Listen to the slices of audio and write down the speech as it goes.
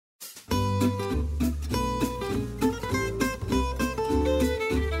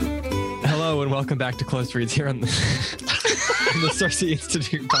Hello and welcome back to Close Reads here on the, on the Cersei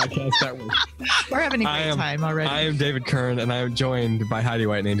Institute podcast network. We're having a great time already. I am David Kern, and I am joined by Heidi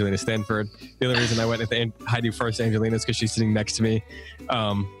White and Angelina Stanford. The only reason I went with Heidi first, Angelina, is because she's sitting next to me.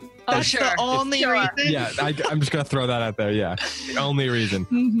 That's sure. the only reason. Yeah, I'm just going to throw that out there. Yeah, the only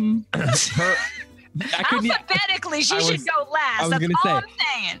reason. Alphabetically, she should go last. That's all I'm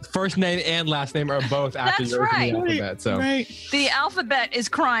saying. First name and last name are both after yours in the alphabet. So the alphabet is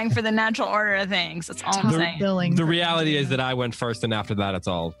crying for the natural order of things. That's all I'm saying. The reality is that I went first, and after that, it's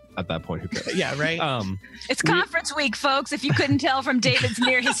all at that point. Who cares? Yeah, right. It's conference week, folks. If you couldn't tell from David's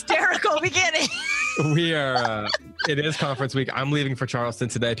near hysterical beginning. We are. It is conference week. I'm leaving for Charleston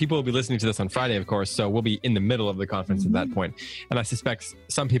today. People will be listening to this on Friday, of course, so we'll be in the middle of the conference at that point. And I suspect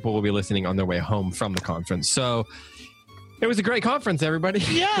some people will be listening on their way home from the conference. So it was a great conference, everybody.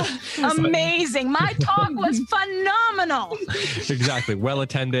 Yeah. Amazing. My talk was phenomenal. Exactly. Well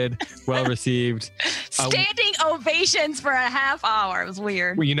attended, well received. Standing ovations for a half hour. It was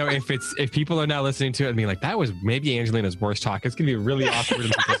weird. Well, you know, if people are now listening to it and being like, that was maybe Angelina's worst talk, it's going to be really awkward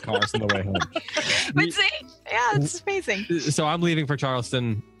in people's cars on the way home. But see, yeah, it's amazing. So I'm leaving for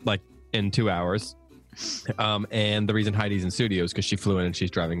Charleston like in 2 hours. And the reason Heidi's in studio is because she flew in and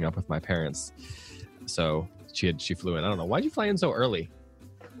she's driving up with my parents. So she flew in. I don't know. Why'd you fly in so early?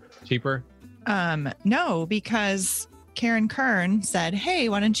 Cheaper? No, because Karen Kern said, hey,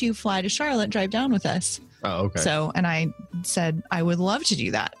 why don't you fly to Charlotte, drive down with us? Oh, okay. So, and I said, I would love to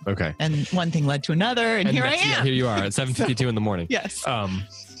do that. Okay. And one thing led to another, and here I am. Yeah, here you are at 7:52 in the morning. Yes.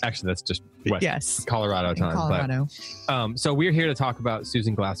 Actually, that's just west, yes. Colorado time. Colorado. But, so we're here to talk about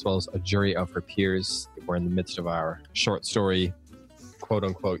Susan Glasswell's A Jury of Her Peers. We're in the midst of our short story, quote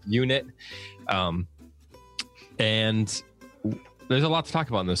unquote, unit. And there's a lot to talk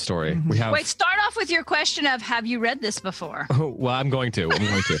about in this story. We have. Wait, start off with your question of, have you read this before? Well, I'm going to.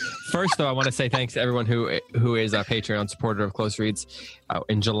 First, though, I want to say thanks to everyone who is a Patreon supporter of Close Reads.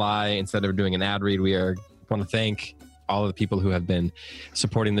 In July, instead of doing an ad read, want to thank all of the people who have been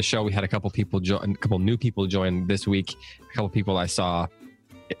supporting the show. We had a couple new people join this week. A couple people I saw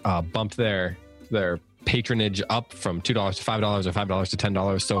bumped their patronage up from $2 to $5 or $5 to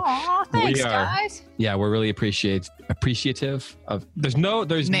 $10. So thanks, guys. Yeah, we're really appreciative of. There's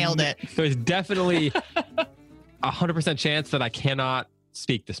nailed it. There's definitely 100% chance that I cannot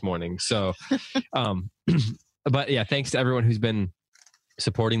speak this morning. So, but yeah, thanks to everyone who's been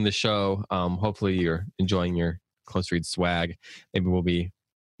supporting the show. Hopefully, you're enjoying your Close Read swag. Maybe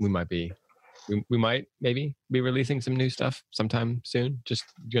we might be releasing some new stuff sometime soon. Just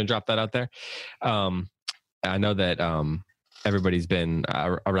gonna drop that out there. I know that everybody's been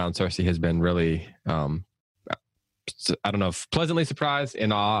around Cersei has been really, I don't know, if pleasantly surprised,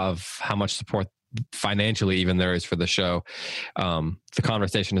 in awe of how much support financially even there is for the show. The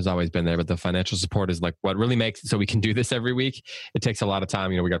conversation has always been there, but the financial support is like what really makes it so we can do this every week. It takes a lot of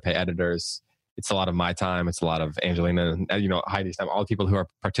time. You know, we got to pay editors. It's a lot of my time. It's a lot of Angelina and, Heidi's time, all the people who are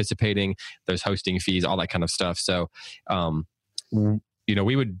participating. There's hosting fees, all that kind of stuff. So,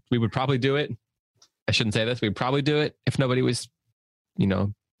 we would probably do it. I shouldn't say this. We'd probably do it if nobody was,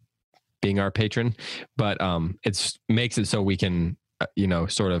 being our patron, but it makes it so we can,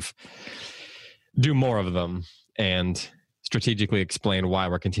 sort of do more of them and strategically explain why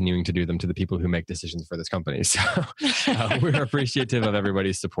we're continuing to do them to the people who make decisions for this company. So we're appreciative of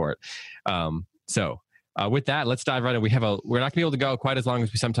everybody's support. With that, let's dive right in. We're not going to be able to go quite as long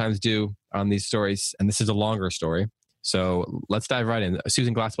as we sometimes do on these stories, and this is a longer story. So let's dive right in.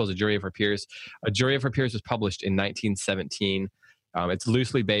 Susan Glasswell's A Jury of Her Peers. A Jury of Her Peers was published in 1917. It's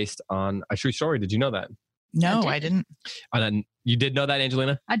loosely based on a true story. Did you know that? No, I didn't. You did know that,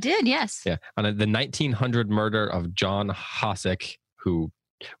 Angelina? I did, yes. Yeah. On the 1900 murder of John Hossack, who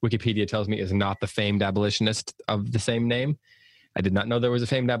Wikipedia tells me is not the famed abolitionist of the same name. I did not know there was a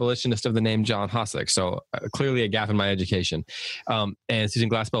famed abolitionist of the name John Hossack. So clearly a gap in my education. And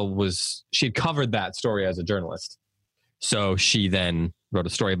Susan Glasswell she had covered that story as a journalist. So she then wrote a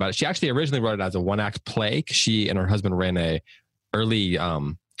story about it. She actually originally wrote it as a one-act play. She and her husband ran a early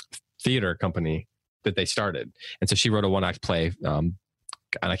theater company that they started. And so she wrote a one-act play. And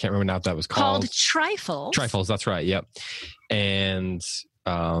I can't remember now what that was called. Trifles. Trifles, that's right. Yep. And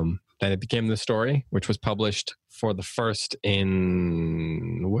then it became the story, which was published for the first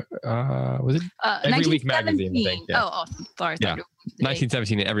in, was it? Every Week magazine, I think. Yeah. Oh, sorry. Yeah.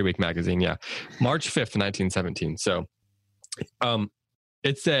 1917 in Every Week magazine, yeah. March 5th, 1917. So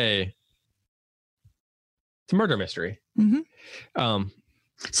it's a murder mystery. Mm-hmm.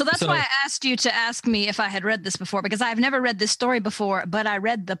 So that's why I asked you to ask me if I had read this before, because I've never read this story before, but I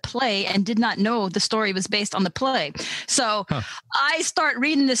read the play and did not know the story was based on the play. So I start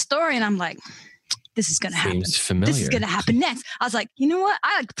reading this story and I'm like, this is going to happen. Seems familiar. This is going to happen next. I was like, you know what?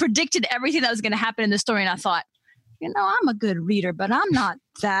 I predicted everything that was going to happen in the story. And I thought, I'm a good reader, but I'm not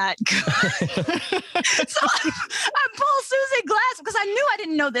that good. So I pull Susan Glass because I knew I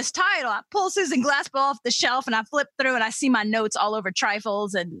didn't know this title. I pull Susan Glaspell off the shelf and I flip through and I see my notes all over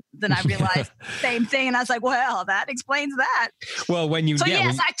trifles. And then I realized same thing. And I was like, well, that explains that. Well,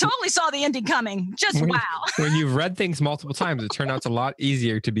 I totally saw the ending coming. Just wow. When you've read things multiple times, it turned out it's a lot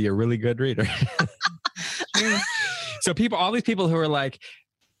easier to be a really good reader. So all these people who are like,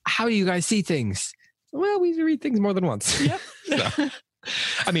 how do you guys see things? Well, we read things more than once. Yep. So,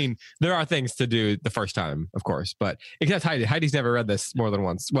 I mean, there are things to do the first time, of course, but except Heidi. Heidi's never read this more than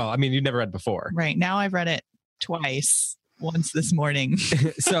once. Well, I mean, you've never read before. Right. Now I've read it twice, once this morning.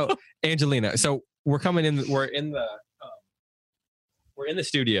 So, Angelina, we're coming in. We're in the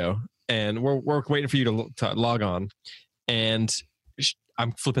studio, and we're waiting for you to log on. And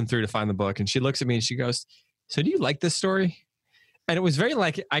I'm flipping through to find the book, and she looks at me and she goes, "So, do you like this story?" And it was very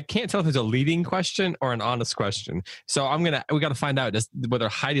I can't tell if it's a leading question or an honest question. So we got to find out just whether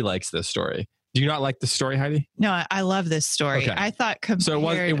Heidi likes this story. Do you not like the story, Heidi? No, I love this story. Okay. I thought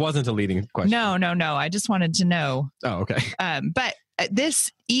it wasn't a leading question. No. I just wanted to know. Oh, okay. But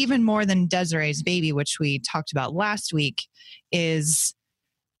this, even more than Desiree's Baby, which we talked about last week, is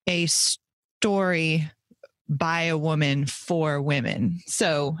a story by a woman for women.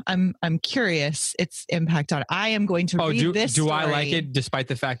 So I'm curious its impact on it. I am going to read this story. Do I like it despite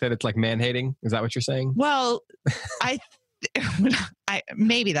the fact that it's like man-hating? Is that what you're saying? Well, I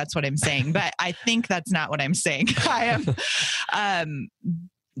maybe that's what I'm saying, but I think that's not what I'm saying. I am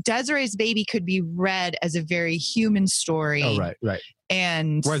Desiree's Baby could be read as a very human story. Oh, right.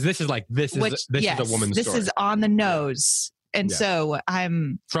 And whereas this is a woman's story. This is on the nose. And so I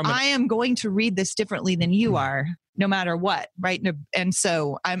am going to read this differently than you are, no matter what, right? And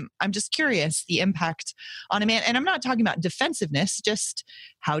so I'm just curious the impact on a man. And I'm not talking about defensiveness, just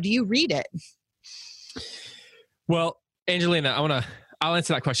how do you read it? Well, Angelina, I'll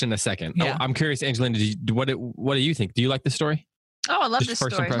answer that question in a second. Yeah. I'm curious, Angelina, what do you think? Do you like the story? Oh, I love this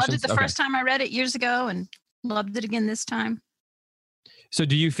story. Loved it the first time I read it years ago and loved it again this time. So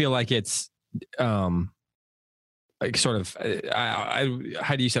do you feel like it's like sort of,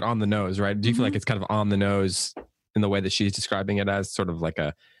 how do you said on the nose, right? Do you feel like it's kind of on the nose in the way that she's describing it as sort of like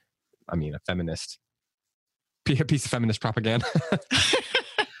a feminist, a piece of feminist propaganda?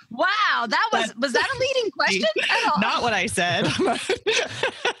 Wow. Was that a leading question? Not what I said.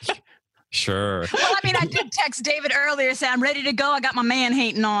 Sure. Well, I did text David earlier saying I'm ready to go. I got my man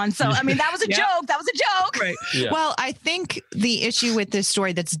hating on. So, that was a joke. That was a joke. Right. Yeah. Well, I think the issue with this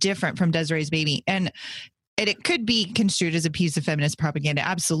story that's different from Desiree's Baby, and it could be construed as a piece of feminist propaganda,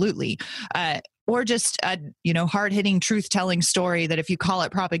 absolutely. Or just a, hard-hitting, truth-telling story that if you call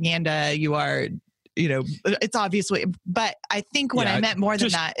it propaganda, you are, it's obviously. But I think what I meant more than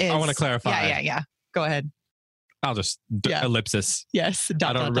that is... I want to clarify. Yeah. Go ahead. I'll just ellipsis. Yes.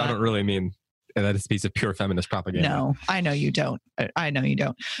 I don't really mean that it's a piece of pure feminist propaganda. No, I know you don't.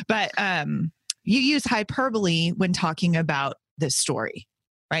 But you use hyperbole when talking about this story.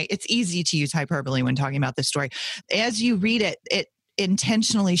 Right? It's easy to use hyperbole when talking about this story. As you read it,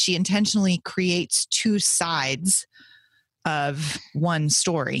 she intentionally creates two sides of one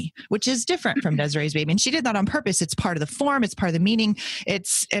story, which is different from Desiree's Baby. And she did that on purpose. It's part of the form. It's part of the meaning.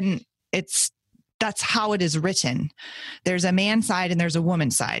 That's how it is written. There's a man side and there's a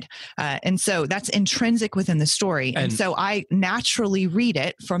woman side. And so that's intrinsic within the story. And so I naturally read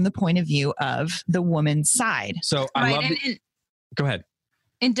it from the point of view of the woman's side. So go ahead.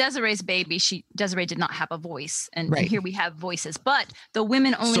 In Desiree's Baby, Desiree did not have a voice. And here we have voices. But the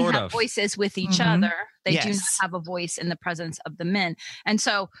women only have voices with each other. They do not have a voice in the presence of the men. And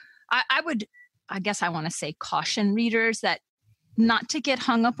so I guess I want to say caution readers that not to get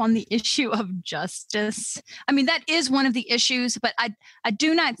hung up on the issue of justice. That is one of the issues, but I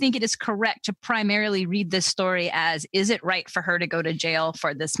do not think it is correct to primarily read this story as, is it right for her to go to jail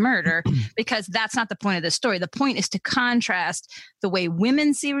for this murder? Because that's not the point of the story. The point is to contrast the way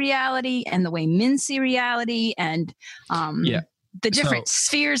women see reality and the way men see reality and the different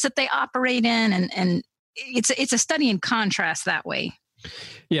spheres that they operate in. And it's a study in contrast that way.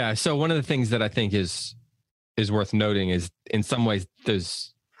 Yeah. So one of the things that I think is worth noting is in some ways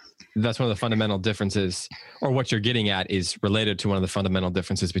that's one of the fundamental differences, or what you're getting at is related to one of the fundamental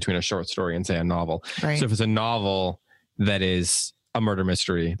differences between a short story and say a novel. Right. So if it's a novel that is a murder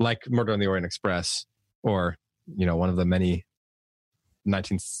mystery, like Murder on the Orient Express, or, one of the many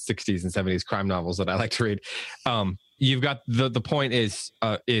 1960s and 70s crime novels that I like to read. You've got the point is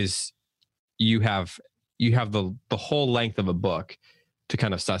you have the whole length of a book to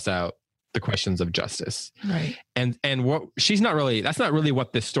kind of suss out the questions of justice. Right. And what that's not really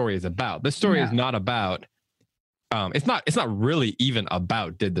what this story is about. This story is not about, it's not really even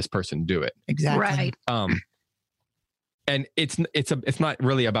about, did this person do it? Exactly. Right. And it's not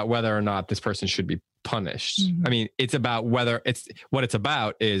really about whether or not this person should be punished. Mm-hmm. I mean, it's about what it's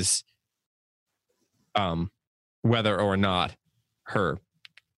about is, whether or not her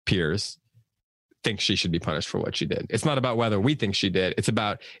peers think she should be punished for what she did. It's not about whether we think she did. It's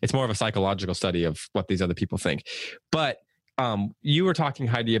more of a psychological study of what these other people think. But you were talking,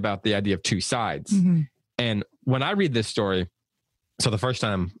 Heidi, about the idea of two sides. Mm-hmm. And when I read this story, so the first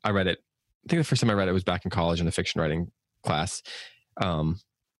time I read it was back in college in a fiction writing class. And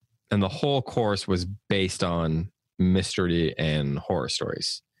the whole course was based on mystery and horror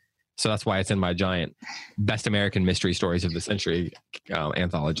stories. So that's why it's in my giant Best American Mystery Stories of the Century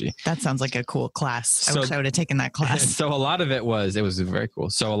anthology. That sounds like a cool class. I wish I would have taken that class. So a lot of it was very cool.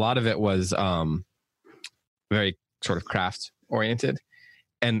 So a lot of it was very sort of craft oriented.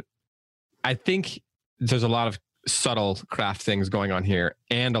 And I think there's a lot of subtle craft things going on here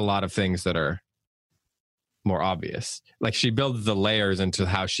and a lot of things that are more obvious. Like she builds the layers into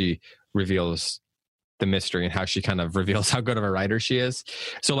how she reveals the mystery and how she kind of reveals how good of a writer she is.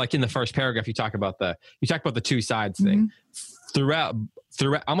 So like in the first paragraph, you talk about the two sides thing. Throughout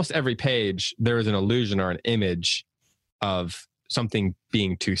almost every page, there is an illusion or an image of something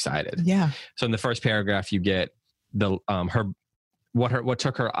being two-sided. Yeah. So in the first paragraph, you get what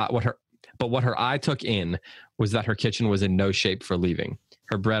her eye took in was that her kitchen was in no shape for leaving,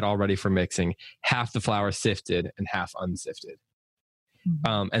 her bread all ready for mixing, half the flour sifted and half unsifted.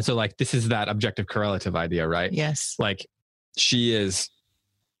 Mm-hmm. And so like, this is that objective correlative idea, right? Yes. Like she is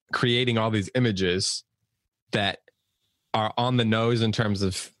creating all these images that are on the nose in terms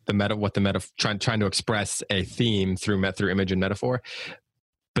of trying to express a theme through image and metaphor,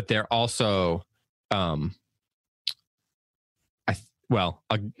 but they're also,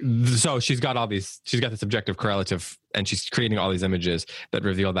 so she's got this objective correlative and she's creating all these images that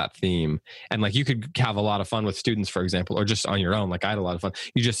reveal that theme. And like, you could have a lot of fun with students, for example, or just on your own. Like I had a lot of fun.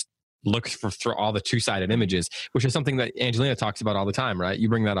 You just look through all the two-sided images, which is something that Angelina talks about all the time, right? You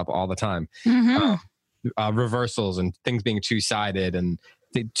bring that up all the time. Mm-hmm. Reversals and things being two-sided and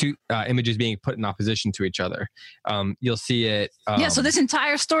the two images being put in opposition to each other. You'll see it. So this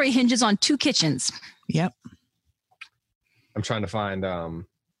entire story hinges on two kitchens. Yep. I'm trying to find,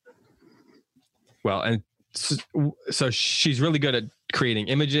 so she's really good at creating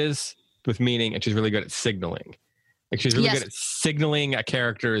images with meaning, and she's really good at signaling. Like she's really good at signaling a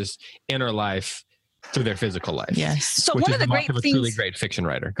character's inner life through their physical life. Yes. So one of the great things, truly great fiction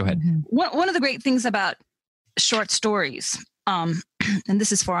writer. Go ahead. One of the great things about short stories, and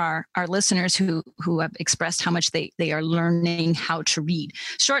this is for our listeners who have expressed how much they are learning how to read.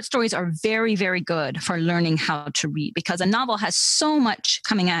 Short stories are very, very good for learning how to read because a novel has so much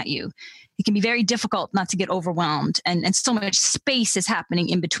coming at you. It can be very difficult not to get overwhelmed and so much space is happening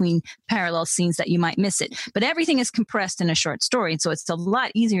in between parallel scenes that you might miss it. But everything is compressed in a short story. And so it's a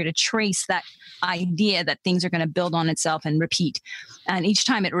lot easier to trace that idea that things are going to build on itself and repeat. And each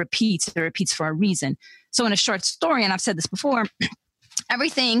time it repeats for a reason. So in a short story, and I've said this before,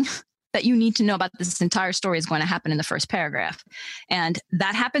 everything that you need to know about this entire story is going to happen in the first paragraph. And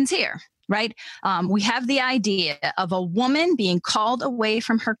that happens here, right? We have the idea of a woman being called away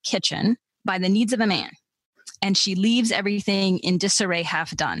from her kitchen by the needs of a man. And she leaves everything in disarray,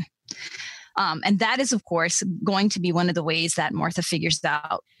 half done. And that is, of course, going to be one of the ways that Martha figures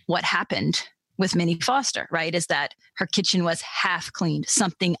out what happened with Minnie Foster, right? Is that her kitchen was half cleaned.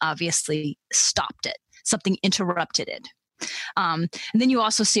 Something obviously stopped it. Something interrupted it. And then you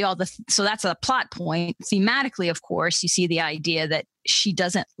also see so that's a plot point. Thematically, of course, you see the idea that she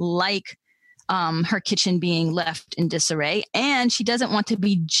doesn't like her kitchen being left in disarray, and she doesn't want to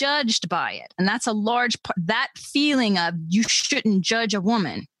be judged by it. And that's a large part, that feeling of you shouldn't judge a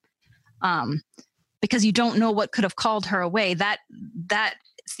woman because you don't know what could have called her away. That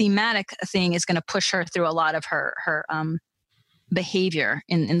thematic thing is going to push her through a lot of her behavior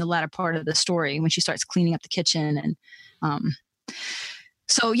in the latter part of the story when she starts cleaning up the kitchen. And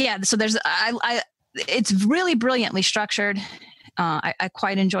so there's it's really brilliantly structured. I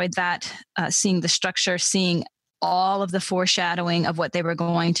quite enjoyed that, seeing the structure, seeing all of the foreshadowing of what they were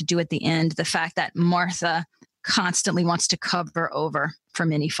going to do at the end. The fact that Martha constantly wants to cover over for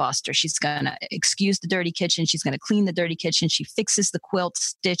Minnie Foster. She's going to excuse the dirty kitchen. She's going to clean the dirty kitchen. She fixes the quilt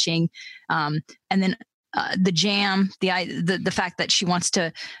stitching. And then the jam, the fact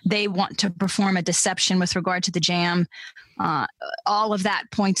that they want to perform a deception with regard to the jam. All of that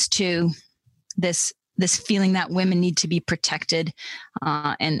points to this feeling that women need to be protected,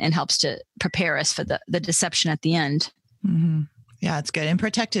 and helps to prepare us for the deception at the end. Mm-hmm. Yeah, it's good. And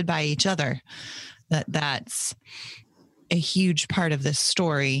protected by each other. That's a huge part of this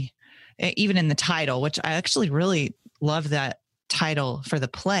story, even in the title, which I actually really love that title for the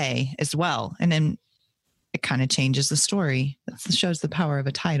play as well. And then it kind of changes the story. That shows the power of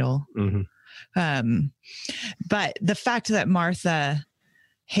a title. Mm-hmm. But the fact that Martha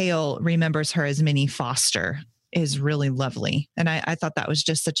Hale remembers her as Minnie Foster is really lovely. And I thought that was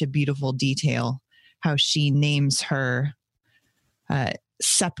just such a beautiful detail, how she names her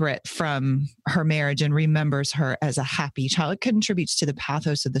separate from her marriage and remembers her as a happy child. It contributes to the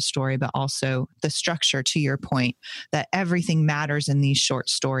pathos of the story, but also the structure, to your point, that everything matters in these short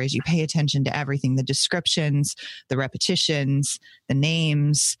stories. You pay attention to everything, the descriptions, the repetitions, the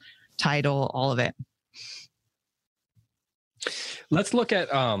names, title, all of it. Let's look at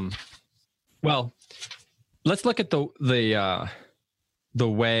let's look at the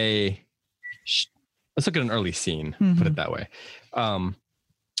way let's look at an early scene, mm-hmm. Put it that way.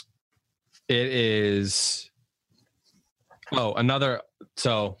 It is another,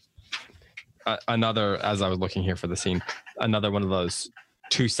 as I was looking here for the scene, another one of those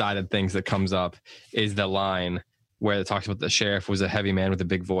two-sided things that comes up is the line where it talks about the sheriff was a heavy man with a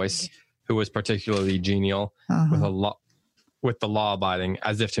big voice who was particularly genial, uh-huh. with the law abiding,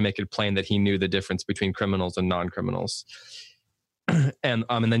 as if to make it plain that he knew the difference between criminals and non-criminals. And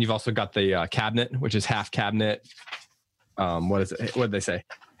then you've also got the cabinet, which is half cabinet. What is it? What did they say?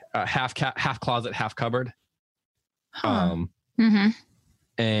 Half closet, half cupboard. Mm-hmm.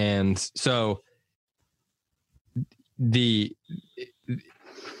 And so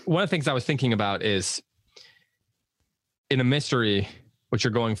one of the things I was thinking about is in a mystery, what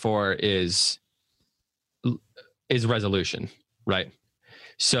you're going for is resolution, right?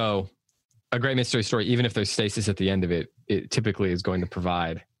 So a great mystery story, even if there's stasis at the end of it, it typically is going to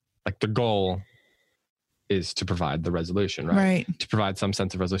provide, like, the goal is to provide the resolution, right? Right. To provide some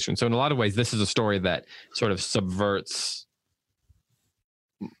sense of resolution. So in a lot of ways, this is a story that sort of subverts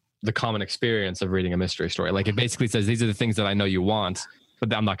the common experience of reading a mystery story. Like, it basically says, these are the things that I know you want,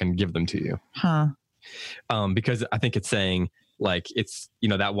 but I'm not going to give them to you. Because I think it's saying, like, it's,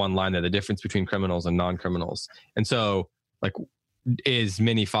 that one line there, the difference between criminals and non-criminals. And so, like, is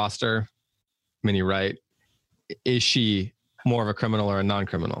Minnie Wright, is she more of a criminal or a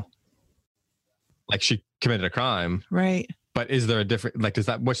non-criminal? Like, she committed a crime. Right. But is there a different, like,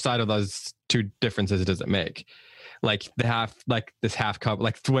 which side of those two differences does it make? Like, this half cup,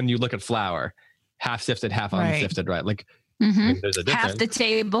 like when you look at flour, half sifted, half unsifted, right? Like, mm-hmm. I mean, there's a difference. Half the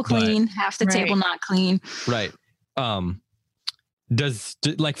table clean, half the table not clean. Right.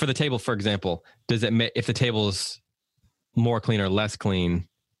 Like for the table, for example, does it if the table's more clean or less clean,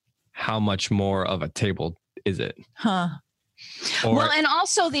 how much more of a table is it? And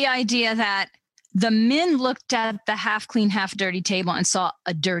also the idea that the men looked at the half clean, half dirty table and saw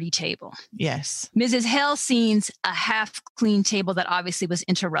a dirty table. Yes. Mrs. Hale sees a half clean table that obviously was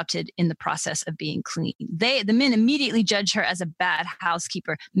interrupted in the process of being clean. The men immediately judge her as a bad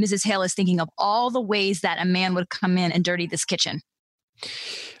housekeeper. Mrs. Hale is thinking of all the ways that a man would come in and dirty this kitchen.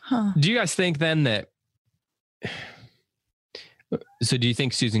 Do you guys think then that, so do you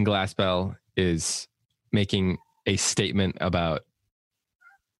think Susan Glaspell is making a statement about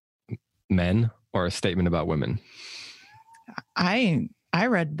men or a statement about women? I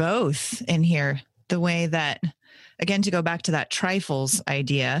read both in here. The way that, again, to go back to that trifles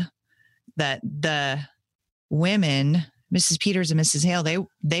idea, that the women, Mrs. Peters and Mrs. Hale,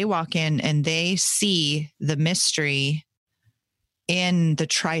 they walk in and they see the mystery in the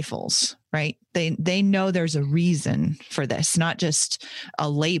trifles, right? They know there's a reason for this, not just a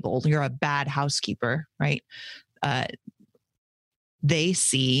label. You're a bad housekeeper, right? They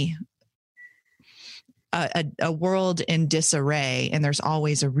see a world in disarray, and there's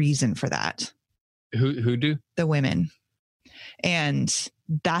always a reason for that. Who do? The women. And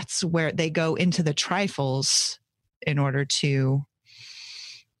that's where they go into the trifles in order to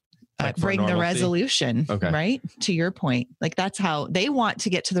bring the resolution, right? To your point. Like, that's how they want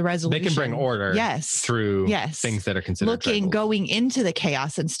to get to the resolution. They can bring order through things that are considered going into the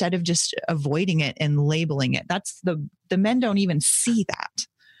chaos instead of just avoiding it and labeling it. That's the men don't even see that.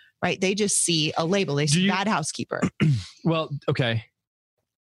 Right. They just see a label. They see bad housekeeper. Well, okay.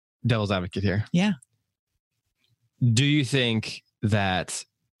 Devil's advocate here. Yeah. Do you think that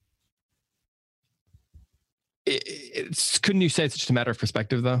couldn't you say it's just a matter of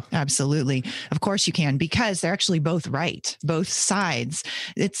perspective, though? Absolutely. Of course you can, because they're actually both right. Both sides.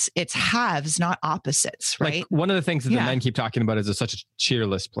 It's halves, not opposites, right? Like, one of the things that the men keep talking about is it's such a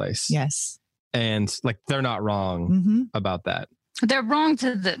cheerless place. Yes. And like, they're not wrong about that. They're wrong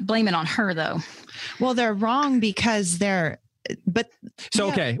to blame it on her, though. Well, they're wrong because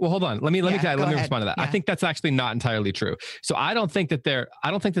okay. Well, hold on. Let me respond to that. Yeah. I think that's actually not entirely true. So I don't think that they're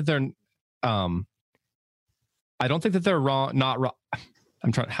wrong, not wrong.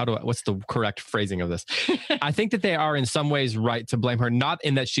 What's the correct phrasing of this? I think that they are in some ways right to blame her, not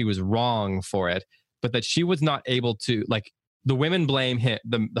in that she was wrong for it, but that she was not able to, like, the women blame him,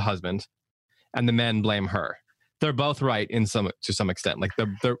 the husband, and the men blame her. They're both right to some extent. Like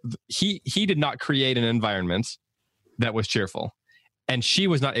he did not create an environment that was cheerful, and she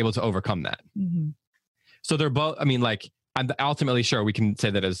was not able to overcome that. Mm-hmm. So they're both, I mean, like, I'm ultimately sure we can say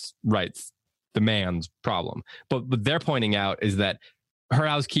that as rights, the man's problem. But what they're pointing out is that her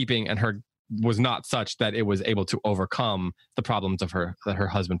housekeeping and her was not such that it was able to overcome the problems that her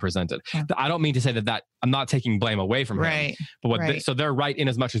husband presented. Yeah. I don't mean to say that I'm not taking blame away from him, but so they're right in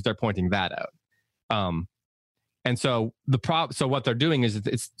as much as they're pointing that out. And so so what they're doing is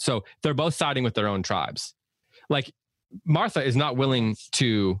so they're both siding with their own tribes. Like, Martha is not willing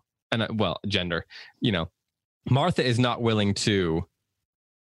to, gender, Martha is not willing to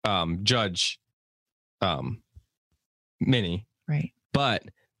judge Minnie. Right. But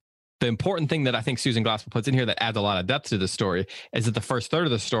the important thing that I think Susan Glaspell puts in here that adds a lot of depth to the story is that the first third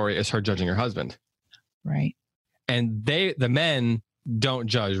of the story is her judging her husband. Right. And the men don't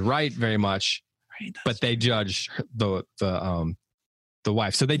judge right very much, but they judge the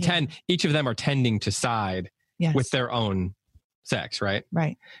wife. So they each of them are tending to side with their own sex, right?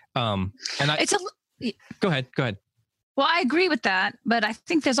 Right. Go ahead. Well, I agree with that, but I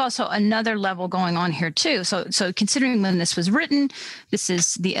think there's also another level going on here too. So considering when this was written, this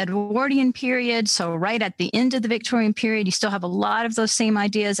is the Edwardian period. So right at the end of the Victorian period, you still have a lot of those same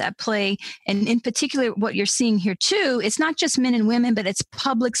ideas at play. And in particular, what you're seeing here too, it's not just men and women, but it's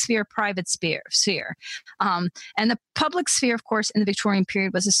public sphere, private sphere. And the public sphere, of course, in the Victorian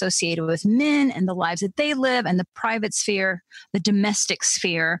period was associated with men and the lives that they live, and the private sphere, the domestic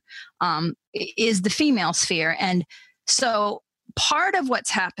sphere, is the female sphere. And so part of what's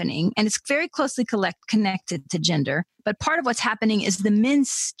happening, and it's very closely connected to gender, but part of what's happening is the men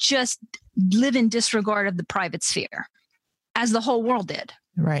just live in disregard of the private sphere, as the whole world did.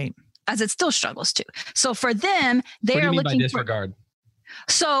 Right. As it still struggles to. So for them, they are looking by disregard.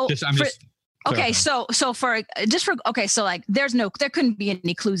 So there couldn't be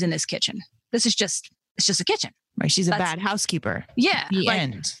any clues in this kitchen. It's just a kitchen. Right. She's a bad housekeeper. Yeah. The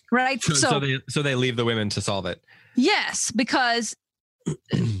end. Right. So they leave the women to solve it. Yes, because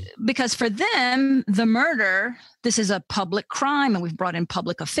for them, the murder, this is a public crime, and we've brought in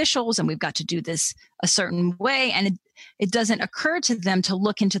public officials, and we've got to do this a certain way. And it doesn't occur to them to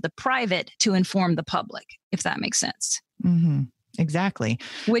look into the private to inform the public, if that makes sense. Mm-hmm. Exactly.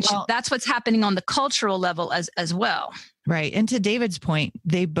 That's what's happening on the cultural level as well. Right. And to David's point,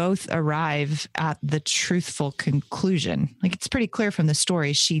 they both arrive at the truthful conclusion. Like, it's pretty clear from the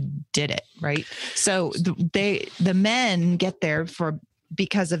story, she did it. Right. So the men get there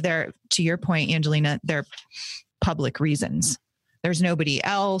because of their, to your point, Angelina, their public reasons. There's nobody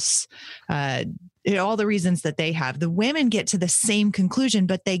else. All the reasons that they have. The women get to the same conclusion,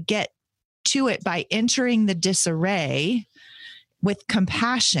 but they get to it by entering the disarray with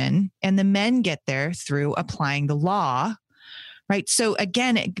compassion, and the men get there through applying the law, right? So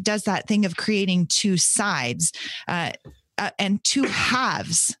again, it does that thing of creating two sides and two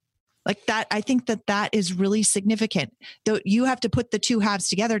halves like that. I think that is really significant. Though you have to put the two halves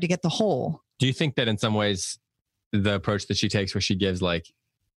together to get the whole. Do you think that in some ways the approach that she takes, where she gives like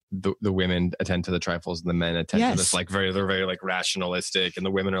the women attend to the trifles and the men attend to this, like they're very like rationalistic, and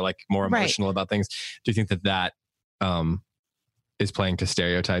the women are like more emotional about things. Do you think that is playing to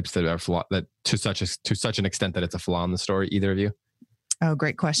stereotypes that are that to such an extent that it's a flaw in the story? Either of you? Oh,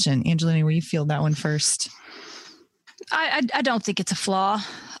 great question. Angelina, will you field that one first? I don't think it's a flaw.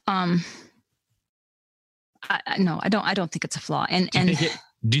 No, I don't think it's a flaw. And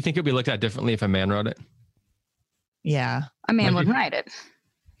do you think it'd be looked at differently if a man wrote it? Yeah. A man wouldn't write it.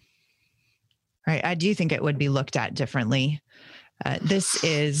 Right. I do think it would be looked at differently. This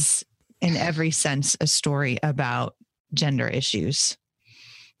is in every sense a story about gender issues.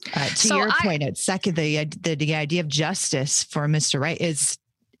 To your point, it's second, the idea of justice for Mr. Right is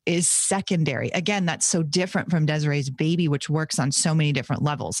secondary. Again, that's so different from Desiree's Baby, which works on so many different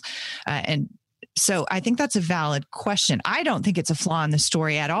levels. And So I think that's a valid question. I don't think it's a flaw in the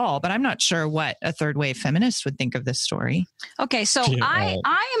story at all, but I'm not sure what a third wave feminist would think of this story. Okay. So I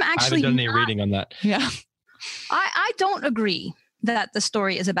am actually I haven't done any reading on that. Yeah. I don't agree that the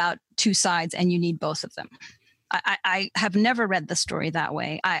story is about two sides and you need both of them. I have never read the story that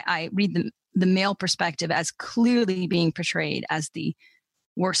way. I read the male perspective as clearly being portrayed as the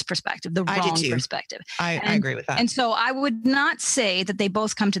worst perspective, the wrong perspective. I agree with that. And so I would not say that they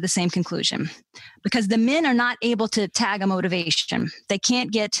both come to the same conclusion, because the men are not able to tag a motivation. They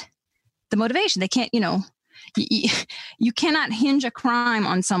can't get the motivation. They can't, you cannot hinge a crime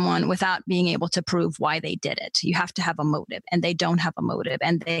on someone without being able to prove why they did it. You have to have a motive, and they don't have a motive.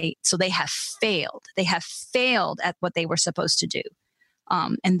 And they have failed. They have failed at what they were supposed to do.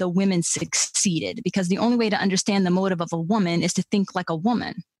 And the women succeeded, because the only way to understand the motive of a woman is to think like a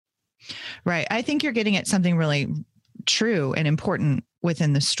woman. Right. I think you're getting at something really true and important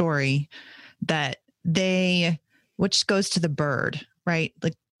within the story, that which goes to the bird, right?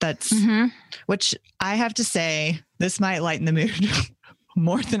 Like that's, which I have to say, this might lighten the mood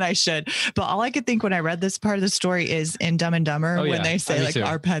more than I should. But all I could think when I read this part of the story is in Dumb and Dumber, when they say like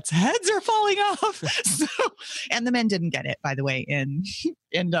our pets' heads are falling off. So, and the men didn't get it, by the way, in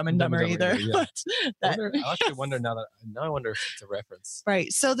Dumb and Dumber either. Yeah. I actually wonder now I wonder if it's a reference.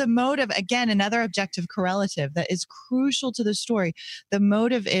 Right. So the motive, again, another objective correlative that is crucial to the story. The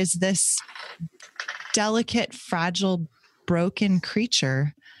motive is this delicate, fragile, broken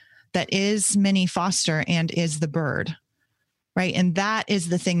creature that is Minnie Foster and is the bird. Right. And that is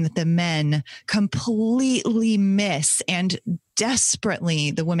the thing that the men completely miss, and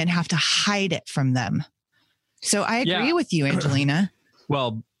desperately the women have to hide it from them. So I agree with you, Angelina.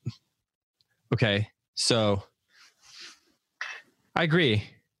 Well, okay. So I agree.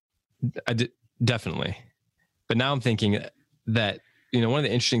 Definitely. But now I'm thinking that, one of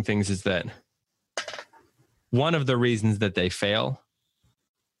the interesting things is that one of the reasons that they fail,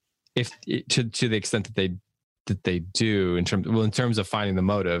 if to the extent that they do in terms of finding the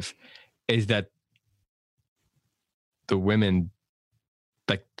motive, is that the women,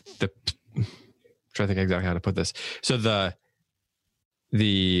 like I'm trying to think exactly how to put this. So the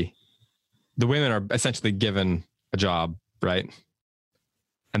women are essentially given a job, right?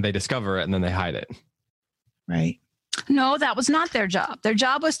 And they discover it and then they hide it. Right. No, that was not their job. Their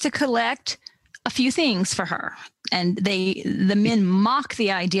job was to collect a few things for her. And the men mock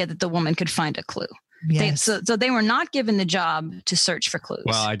the idea that the woman could find a clue. Yes. So they were not given the job to search for clues.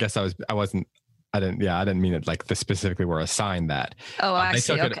 Well, I guess I didn't mean it like they specifically were assigned that. Oh, I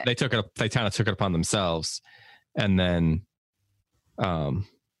see. Okay. They kind of took it upon themselves, and then, I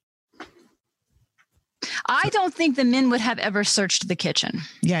don't think the men would have ever searched the kitchen.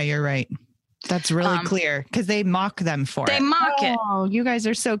 Yeah, you're right. That's really clear, because they mock them for it. They mock it. Oh, you guys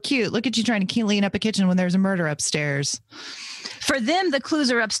are so cute. Look at you trying to clean up a kitchen when there's a murder upstairs. For them, the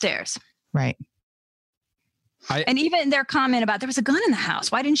clues are upstairs. Right. And even their comment about there was a gun in the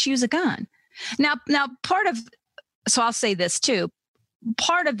house. Why didn't she use a gun? Now so I'll say this too.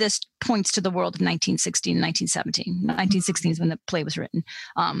 Part of this points to the world of 1916, 1917. 1916 is when the play was written.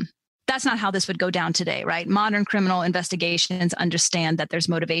 That's not how this would go down today, right? Modern criminal investigations understand that there's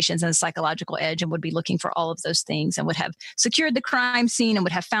motivations and a psychological edge, and would be looking for all of those things, and would have secured the crime scene and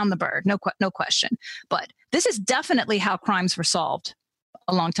would have found the bird. No question. But this is definitely how crimes were solved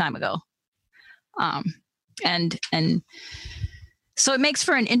a long time ago. And so it makes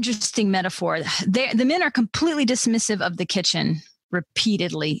for an interesting metaphor. The men are completely dismissive of the kitchen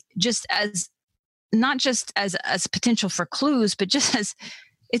repeatedly, not just as potential for clues, but just as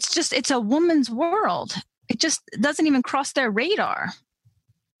it's a woman's world. It just doesn't even cross their radar.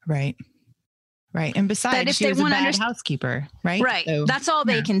 Right. Right. And besides, she was a bad housekeeper, right? Right. So, that's all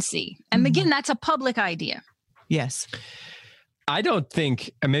they can see. And again, that's a public idea. Yes. I don't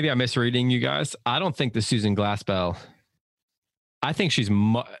think, and maybe I'm misreading you guys, I don't think the Susan Glaspell, I think she's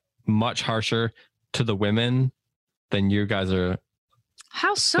much harsher to the women than you guys are.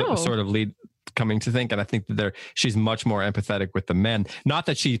 How so? Sort of coming to think. And I think that she's much more empathetic with the men. Not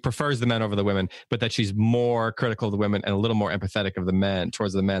that she prefers the men over the women, but that she's more critical of the women and a little more empathetic of the men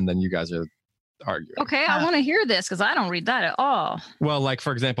towards the men than you guys are arguing. Okay, I want to hear this, because I don't read that at all. Well, like,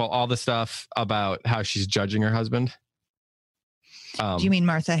 for example, all the stuff about how she's judging her husband. Do you mean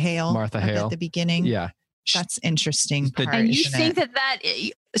Martha Hale? Martha Hale. At the beginning? Yeah. That's interesting. And you think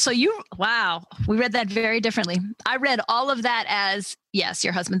wow, we read that very differently. I read all of that as, yes,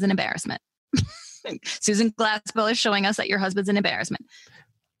 your husband's an embarrassment. Susan Glaspell is showing us that your husband's an embarrassment.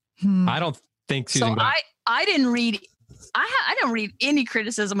 I don't think Susan I didn't read I don't read any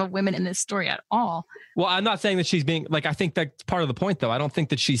criticism of women in this story at all. Well, I'm not saying that she's being like, I think that's part of the point though. I don't think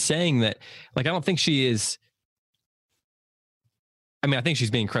that she's saying that, like, I don't think she is. I mean, I think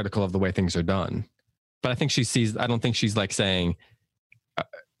she's being critical of the way things are done, but I think I don't think she's like saying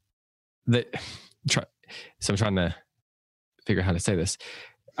that. So I'm trying to figure out how to say this.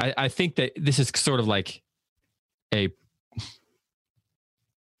 I think that this is sort of like it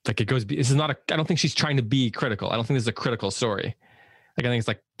goes, this is not I don't think she's trying to be critical. I don't think this is a critical story. Like, I think it's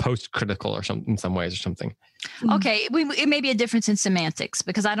like post-critical or something in some ways or something. Okay. It may be a difference in semantics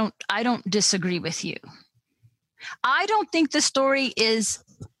because I don't disagree with you. I don't think the story is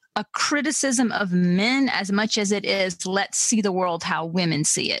a criticism of men as much as it is, let's see the world how women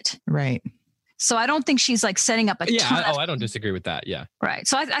see it. Right. So I don't think she's like setting up a I don't disagree with that. Yeah. Right.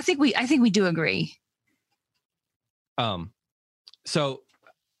 So I think we do agree. So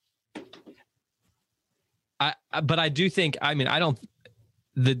but I do think, I mean, I don't,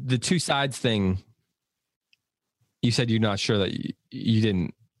 the two sides thing, you said you're not sure that you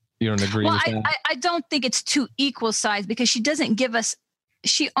don't agree with that? I don't think it's two equal sides because she doesn't give us,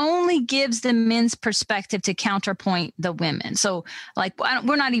 she only gives the men's perspective to counterpoint the women. So like,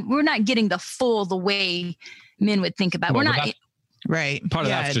 we're not getting the way men would think about it. We're not. Right. Part of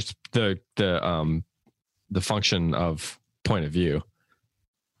that's just the function of point of view.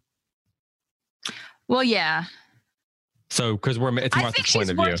 Well, yeah. So, because it's Martha's point of view. I think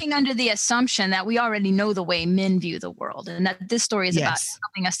she's working under the assumption that we already know the way men view the world, and that this story is about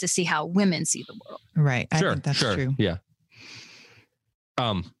helping us to see how women see the world. Right. I think that's true. Yeah.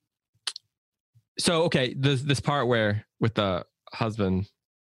 So, okay, this part where with the husband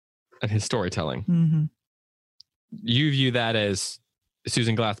and his storytelling, mm-hmm. you view that as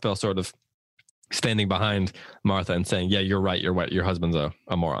Susan Glaspell sort of standing behind Martha and saying, "Yeah, you're right. Your husband's a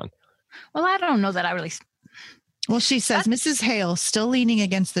moron." Well, I don't know that I really. Well, she says, Mrs. Hale, still leaning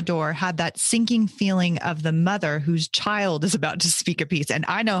against the door, had that sinking feeling of the mother whose child is about to speak a piece. And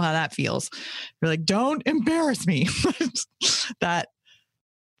I know how that feels. You're like, don't embarrass me. That.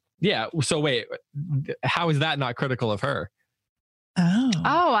 Yeah. So wait, how is that not critical of her?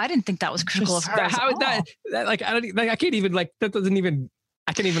 Oh, I didn't think that was critical of her. How is that? Like, I can't even that doesn't even.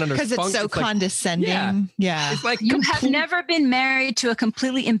 I can't even understand. Because it's so condescending. Yeah. It's like you have never been married to a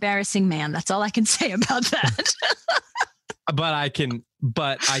completely embarrassing man. That's all I can say about that. But I can.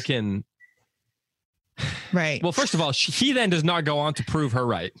 Right. Well, first of all, he then does not go on to prove her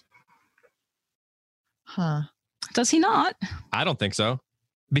right. Huh. Does he not? I don't think so.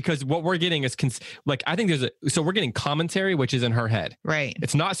 Because what we're getting is I think so we're getting commentary, which is in her head. Right.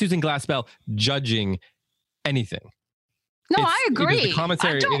 It's not Susan Glaspell judging anything. No, I agree. It is the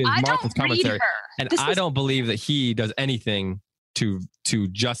commentary. It is Martha's commentary. And I don't believe that he does anything to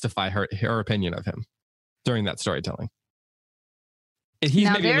justify her opinion of him during that storytelling.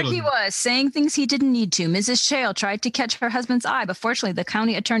 Now there he was saying things he didn't need to. Mrs. Hale tried to catch her husband's eye, but fortunately the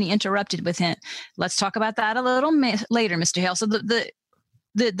county attorney interrupted with him. Let's talk about that a little later, Mr. Hale. So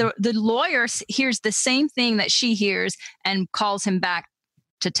the lawyer hears the same thing that she hears and calls him back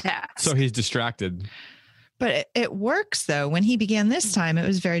to task. So he's distracted. But it works, though. When he began this time, it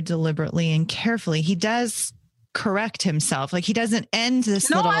was very deliberately and carefully. He does correct himself. Like, he doesn't end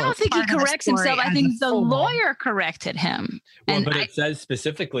this little. No, I don't think he corrects himself. I think the lawyer corrected him. Well, but it says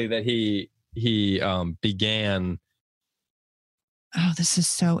specifically that he began. Oh, this is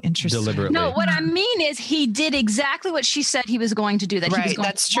so interesting. Deliberately. No, what I mean is he did exactly what she said he was going to do, that he was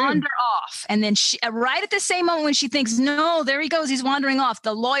going to wander off. And then right at the same moment when she thinks, no, there he goes, he's wandering off.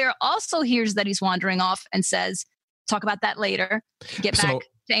 The lawyer also hears that he's wandering off and says, talk about that later, get back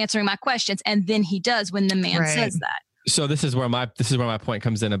to answering my questions. And then he does when the man says that. So this is where my point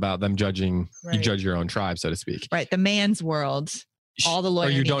comes in about them judging, you judge your own tribe, so to speak. Right. The man's world, all the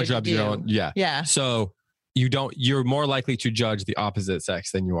lawyers. Or you don't judge your own. Yeah. Yeah. So you're more likely to judge the opposite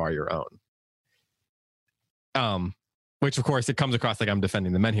sex than you are your own. Which of course it comes across like I'm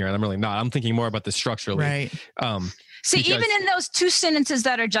defending the men here, and I'm really not. I'm thinking more about the structurally. Right. See, even in those two sentences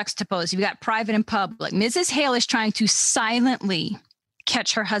that are juxtaposed, you've got private and public. Mrs. Hale is trying to silently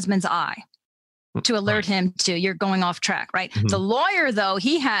catch her husband's eye to alert him to you're going off track, right? Mm-hmm. The lawyer, though,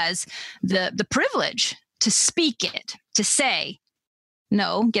 he has the privilege to speak it, to say,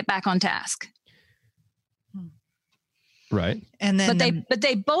 no, get back on task. Right. And then but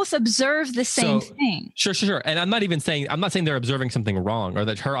they both observe the same thing. Sure. And I'm not saying they're observing something wrong or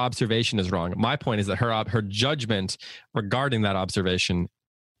that her observation is wrong. My point is that her judgment regarding that observation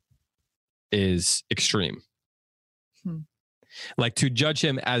is extreme. Like to judge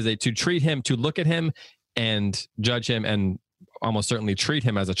him to look at him and judge him and almost certainly treat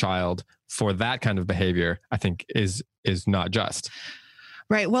him as a child for that kind of behavior, I think is not just.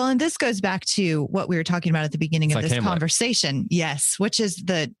 Right. Well, and this goes back to what we were talking about at the beginning of this Hamlet. Conversation. Yes, which is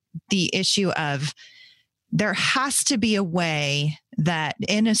the issue of there has to be a way that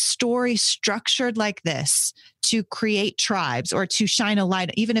in a story structured like this to create tribes or to shine a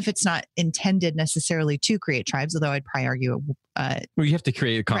light, even if it's not intended necessarily to create tribes, although I'd probably argue well, you have to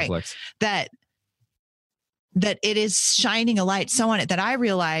create conflicts. Right, that it is shining a light so on it that I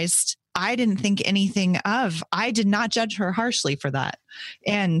realized I didn't think anything of. I did not judge her harshly for that.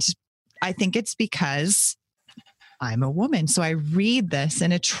 And I think it's because I'm a woman. So I read this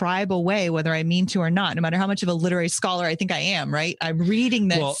in a tribal way, whether I mean to or not, no matter how much of a literary scholar I think I am, right? I'm reading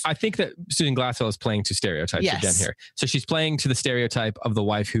this. Well, I think that Susan Glaspell is playing to stereotypes again here. So she's playing to the stereotype of the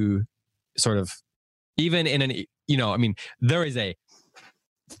wife who sort of, even in an, there is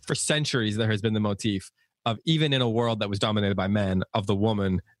for centuries, there has been the motif of, even in a world that was dominated by men, of the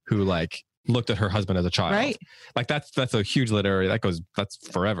woman who like looked at her husband as a child. Right. Like that's a huge literary, that's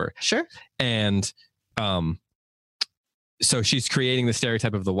forever. Sure. And, so she's creating the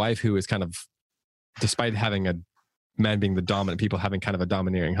stereotype of the wife who is kind of, despite having a man being the dominant, people having kind of a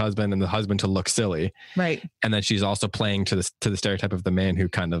domineering husband, and the husband to look silly. Right. And then she's also playing to the stereotype of the man who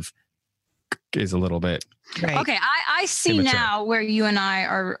kind of is a little bit. Right. Okay. I see immature. Now where you and I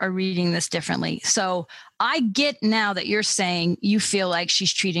are reading this differently. So I get now that you're saying you feel like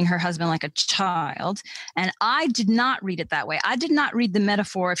she's treating her husband like a child. And I did not read it that way. I did not read the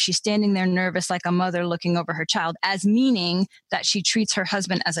metaphor if she's standing there nervous like a mother looking over her child as meaning that she treats her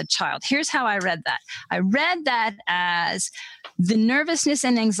husband as a child. Here's how I read that. I read that as the nervousness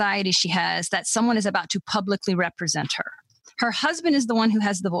and anxiety she has that someone is about to publicly represent her. Her husband is the one who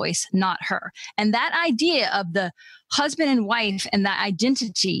has the voice, not her. And that idea of the husband and wife and that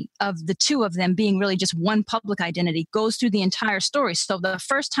identity of the two of them being really just one public identity goes through the entire story. So the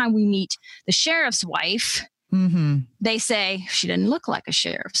first time we meet the sheriff's wife, they say she didn't look like a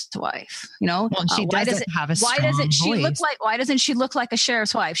sheriff's wife. Well, she doesn't have a strong voice. Why doesn't she look like a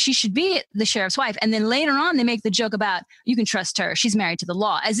sheriff's wife? She should be the sheriff's wife. And then later on, they make the joke about, you can trust her. She's married to the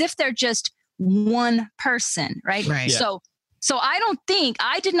law, as if they're just one person, right? Right. Yeah. So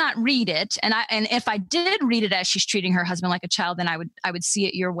I did not read it. And if I did read it as she's treating her husband like a child, then I would see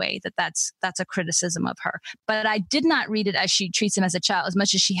it your way, that's a criticism of her. But I did not read it as she treats him as a child, as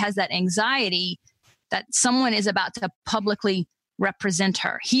much as she has that anxiety that someone is about to publicly represent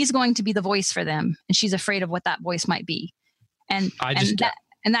her. He's going to be the voice for them. And she's afraid of what that voice might be. And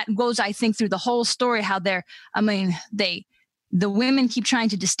that goes, I think, through the whole story, how the women keep trying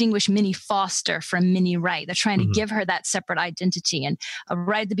to distinguish Minnie Foster from Minnie Wright. They're trying to give her that separate identity. And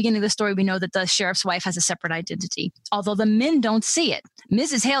right at the beginning of the story, we know that the sheriff's wife has a separate identity, although the men don't see it.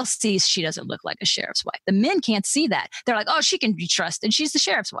 Mrs. Hale sees she doesn't look like a sheriff's wife. The men can't see that. They're like, oh, she can be trusted. She's the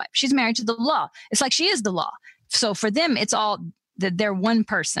sheriff's wife. She's married to the law. It's like she is the law. So for them, it's all that they're one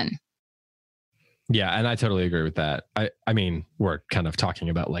person. Yeah, and I totally agree with that. I mean, we're kind of talking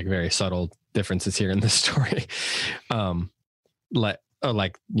about like very subtle differences here in this story. We're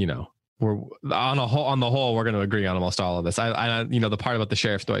on the whole, we're going to agree on almost all of this. I the part about the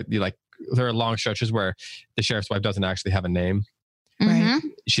sheriff's wife, there are long stretches where the sheriff's wife doesn't actually have a name. Right.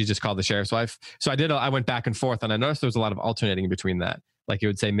 She's just called the sheriff's wife. So I went back and forth, and I noticed there was a lot of alternating between that. Like it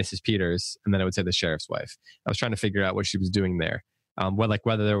would say Mrs. Peters, and then it would say the sheriff's wife. I was trying to figure out what she was doing there.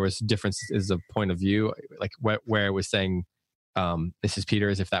 Whether there was differences of point of view, like where it was saying Mrs.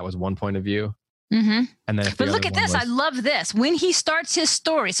 Peters, if that was one point of view. Mm-hmm. And then, but look at this. I love this. When he starts his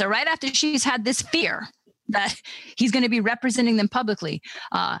story, so right after she's had this fear that he's going to be representing them publicly,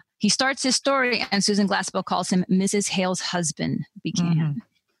 he starts his story, and Susan Glaspell calls him Mrs. Hale's husband, Buchanan. Mm-hmm.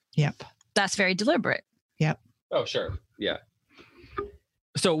 Yep. That's very deliberate. Yep. Oh, sure. Yeah.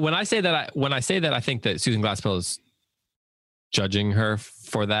 So when I say that, I think that Susan Glaspell is judging her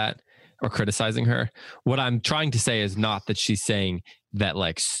for that or criticizing her, what I'm trying to say is not that she's saying that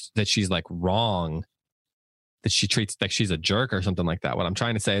that she's like wrong, that she treats like she's a jerk or something like that. What I'm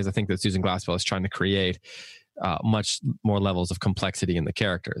trying to say is I think that Susan Glaspell is trying to create much more levels of complexity in the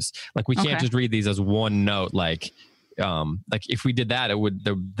characters. Like we can't just read these as one note. Like if we did that,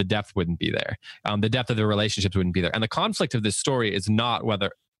 the depth wouldn't be there. The depth of the relationships wouldn't be there. And the conflict of this story is not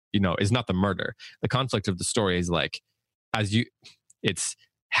is not the murder. The conflict of the story is it's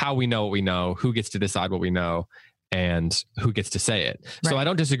how we know what we know, who gets to decide what we know, and who gets to say it. Right. So I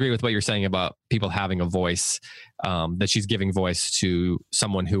don't disagree with what you're saying about people having a voice, that she's giving voice to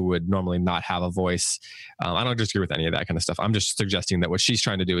someone who would normally not have a voice. I don't disagree with any of that kind of stuff. I'm just suggesting that what she's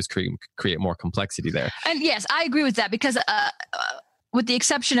trying to do is create more complexity there. And yes, I agree with that because with the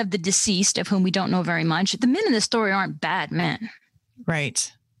exception of the deceased, of whom we don't know very much, the men in the story aren't bad men.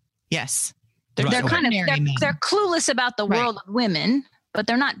 Right. Yes. They're kind of, they're clueless about the world of women, but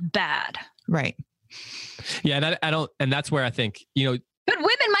they're not bad. Right. Yeah. And that's where I think, but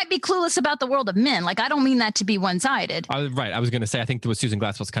women might be clueless about the world of men. Like, I don't mean that to be one-sided. Right. I was going to say, I think what Susan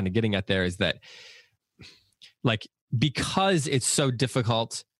Glassfield's kind of getting at there is that, like, because it's so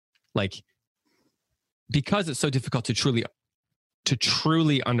difficult to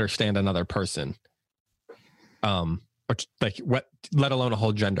truly understand another person, or like what, let alone a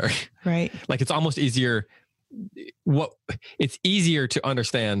whole gender. Right. Like, it's almost easier. It's easier to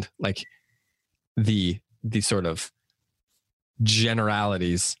understand, like, the sort of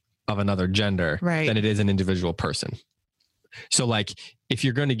generalities of another gender than it is an individual person. So, like, if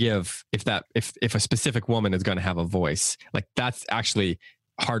you're going to give, if a specific woman is going to have a voice, like, that's actually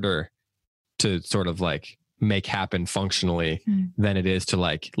harder to sort of like make happen functionally than it is to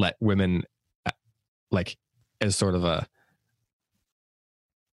like let women, like, as sort of a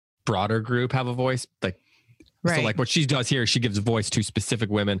broader group have a voice. Like, so like what she does here, she gives voice to specific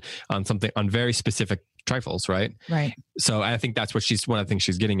women on very specific trifles, right? Right. So I think that's what one of the things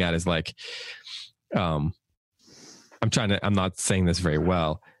she's getting at is like, I'm not saying this very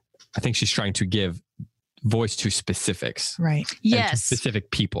well. I think she's trying to give voice to specifics. Right. Yes. To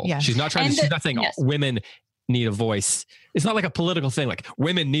specific people. Yes. She's not she's not saying women need a voice. It's not like a political thing, like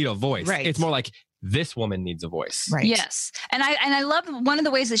women need a voice. Right. It's more like this woman needs a voice. Right. Yes. And I love one of the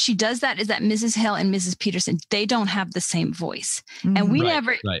ways that she does that is that Mrs. Hale and Mrs. Peterson, they don't have the same voice. And we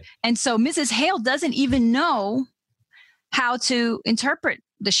never, and so Mrs. Hale doesn't even know how to interpret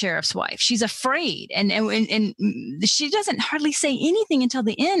the sheriff's wife. She's afraid. And she doesn't hardly say anything until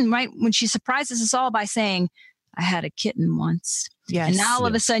the end, right? When she surprises us all by saying, I had a kitten once. Yes. And now all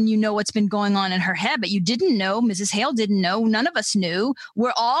of a sudden, you know what's been going on in her head, but you didn't know. Mrs. Hale didn't know. None of us knew.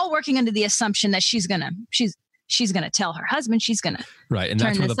 We're all working under the assumption that she's gonna tell her husband. She's gonna and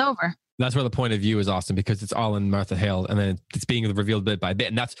turn this over. That's where the point of view is awesome, because it's all in Martha Hale, and then it's being revealed bit by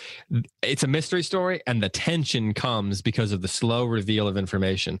bit. And it's a mystery story, and the tension comes because of the slow reveal of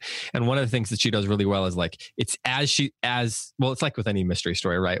information. And one of the things that she does really well is like, it's it's like with any mystery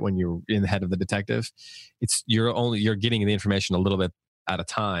story, right? When you're in the head of the detective, you're getting the information a little bit at a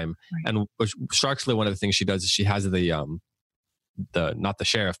time. Right. And structurally, one of the things she does is she has the not the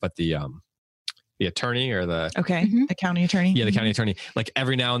sheriff, but the attorney or the county attorney. Yeah, the county attorney. Like,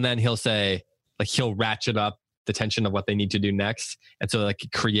 every now and then he'll say, like, he'll ratchet up the tension of what they need to do next. And so, like,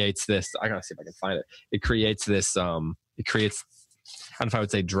 it creates this, I gotta see if I can find it. It creates this, I don't know if I would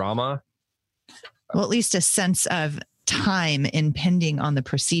say drama. Well, at least a sense of time impending on the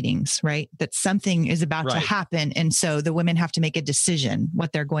proceedings, right? That something is about to happen. And so the women have to make a decision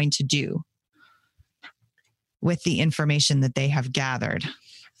what they're going to do with the information that they have gathered.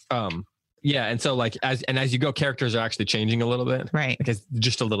 Yeah, and so like as you go, characters are actually changing a little bit, right? Because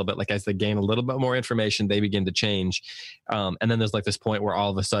just a little bit, like as they gain a little bit more information, they begin to change, and then there's like this point where all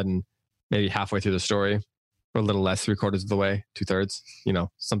of a sudden, maybe halfway through the story, or a little less, 3/4 of the way, 2/3,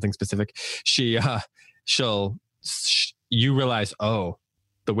 something specific, you realize, oh,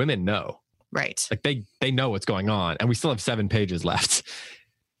 the women know, right? Like they know what's going on, and we still have 7 pages left.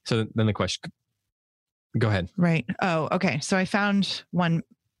 So then the question, go ahead, right? Oh, okay. So I found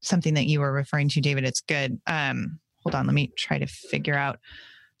something that you were referring to, David. It's good. Hold on. Let me try to figure out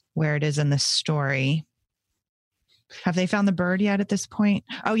where it is in the story. Have they found the bird yet at this point?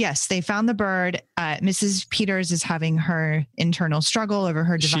 Oh, yes. They found the bird. Mrs. Peters is having her internal struggle over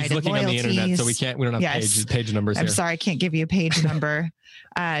her divided loyalties. She's looking on the internet, so we don't have page numbers here. I'm sorry, I can't give you a page number.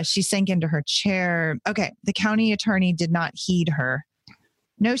 She sank into her chair. Okay. The county attorney did not heed her.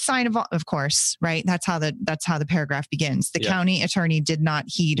 No sign of course, right? That's how the paragraph begins. The county attorney did not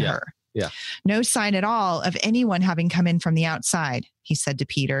heed her. Yeah. No sign at all of anyone having come in from the outside, he said to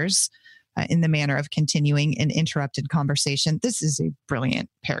Peters, in the manner of continuing an interrupted conversation. This is a brilliant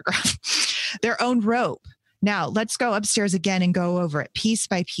paragraph. Their own rope. Now, let's go upstairs again and go over it piece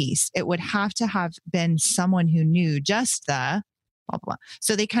by piece. It would have to have been someone who knew just the blah, blah.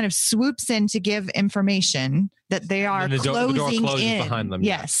 So they kind of swoops in to give information that they are closing the door in behind them.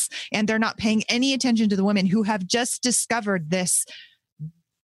 Yes. And they're not paying any attention to the women who have just discovered this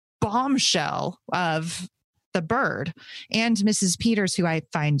bombshell of the bird, and Mrs. Peters, who I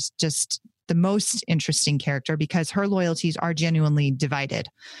find just the most interesting character because her loyalties are genuinely divided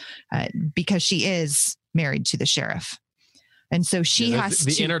because she is married to the sheriff. And so she has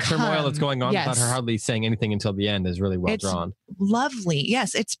the inner turmoil that's going on without her hardly saying anything until the end is really well drawn. Lovely.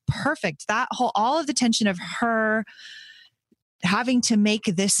 Yes, it's perfect. All of the tension of her having to make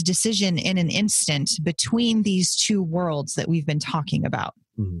this decision in an instant between these two worlds that we've been talking about.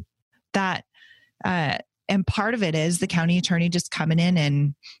 Mm-hmm. And part of it is the county attorney just coming in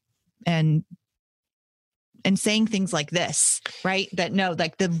and saying things like this, right? That no,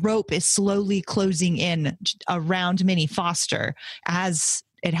 like the rope is slowly closing in around Minnie Foster as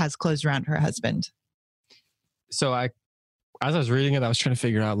it has closed around her husband. So as I was reading it, I was trying to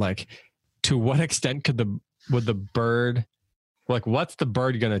figure out, like, to what extent would the bird, like, what's the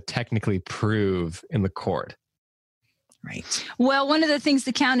bird going to technically prove in the court? Right. Well, one of the things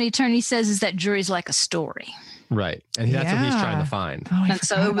the county attorney says is that jury's like a story. Right. And that's what he's trying to find. Oh, and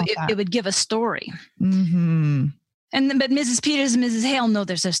so it would give a story. Mm-hmm. But Mrs. Peters and Mrs. Hale know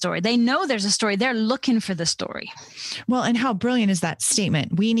there's a story. They know there's a story. They're looking for the story. Well, and how brilliant is that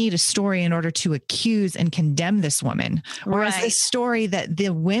statement? We need a story in order to accuse and condemn this woman. Whereas the story that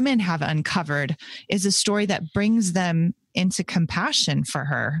the women have uncovered is a story that brings them into compassion for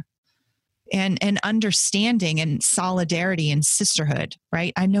her and understanding and solidarity and sisterhood,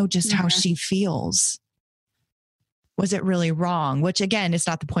 right? I know just how she feels. Was it really wrong? Which, again, is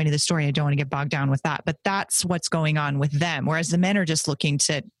not the point of the story. I don't want to get bogged down with that, but that's what's going on with them. Whereas the men are just looking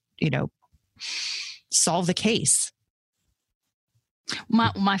to, solve the case.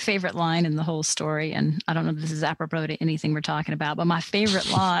 My favorite line in the whole story, and I don't know if this is apropos to anything we're talking about, but my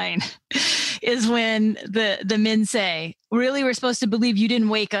favorite line is when the men say, really, we're supposed to believe you didn't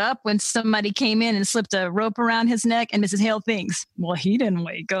wake up when somebody came in and slipped a rope around his neck? And Mrs. Hale thinks, well, he didn't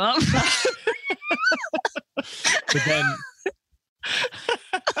wake up. But then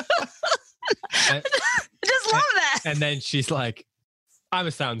I just love that. And then she's like, I'm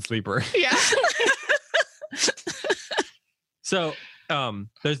a sound sleeper. Yeah. So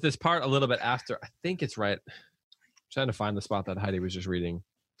there's this part a little bit after, I think it's right. I'm trying to find the spot that Heidi was just reading.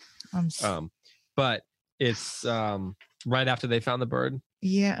 But it's right after they found the bird.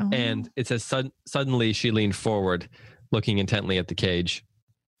 Yeah. And it says, suddenly she leaned forward, looking intently at the cage.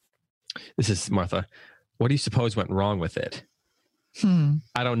 This is Martha. What do you suppose went wrong with it?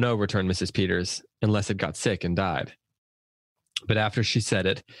 I don't know, returned Mrs. Peters, unless it got sick and died. But after she said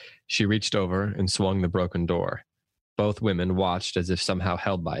it, she reached over and swung the broken door. Both women watched as if somehow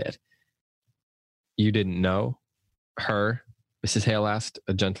held by it. You didn't know her? Mrs. Hale asked,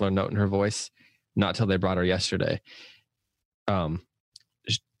 a gentler note in her voice. Not till they brought her yesterday.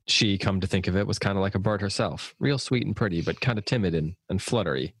 She, come to think of it, was kind of like a bird herself. Real sweet and pretty, but kind of timid and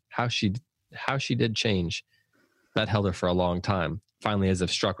fluttery. How she did change. That held her for a long time. Finally, as if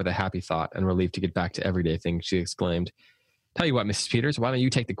struck with a happy thought and relieved to get back to everyday things, she exclaimed, tell you what, Mrs. Peters, why don't you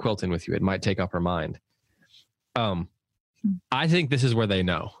take the quilt in with you? It might take up her mind. I think this is where they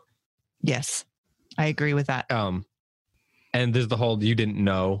know. Yes, I agree with that. And there's the whole you didn't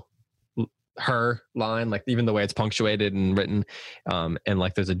know her line, like even the way it's punctuated and written, and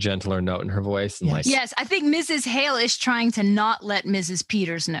like there's a gentler note in her voice. And yes, I think Mrs. Hale is trying to not let Mrs.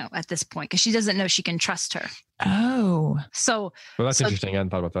 Peters know at this point because she doesn't know she can trust her. Oh. Well, that's interesting. I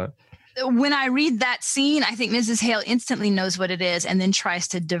hadn't thought about that. When I read that scene, I think Mrs. Hale instantly knows what it is and then tries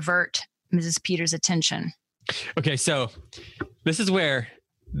to divert Mrs. Peters' attention. Okay, so this is where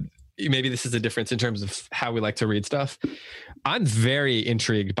maybe this is a difference in terms of how we like to read stuff. I'm very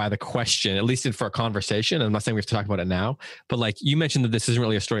intrigued by the question, at least for a conversation. I'm not saying we have to talk about it now, but like you mentioned that this isn't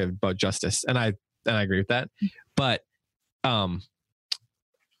really a story about justice. And I agree with that. But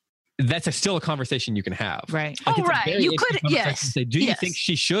that's still a conversation you can have. Right. Like right. You could, yes. Say, do you think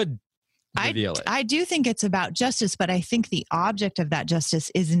she should reveal it? I do think it's about justice, but I think the object of that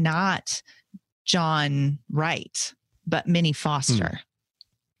justice is not John Wright, but Minnie Foster.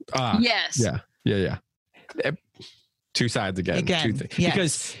 Yes. Yeah. Two sides again. Two things. Yes.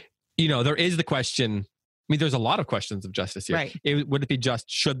 Because, there is the question. I mean, there's a lot of questions of justice here. Right. Would it be just,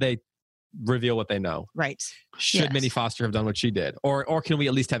 should they reveal what they know? Right. Should Minnie Foster have done what she did? Or can we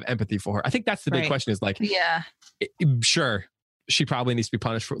at least have empathy for her? I think that's the big question is like, sure, she probably needs to be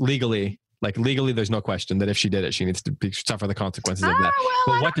punished legally. Like legally, there's no question that if she did it, she needs to suffer the consequences of that. Well,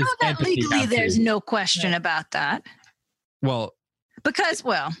 but what does empathy legally, there's no question about that. Well, because,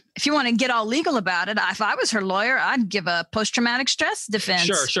 if you want to get all legal about it, if I was her lawyer, I'd give a post-traumatic stress defense.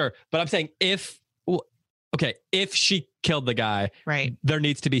 Sure. But I'm saying if she killed the guy, right, there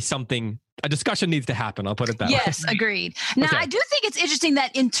needs to be something, a discussion needs to happen. I'll put it that way. Yes, agreed. Now, I do think it's interesting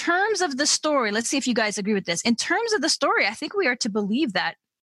that in terms of the story, let's see if you guys agree with this. In terms of the story, I think we are to believe that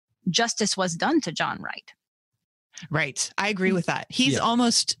justice was done to John Wright. Right. I agree with that. He's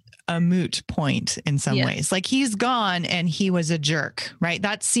almost a moot point in some ways. Like he's gone and he was a jerk, right?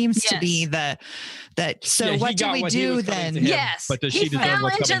 That seems to be so what do we do then? Yes. But he fell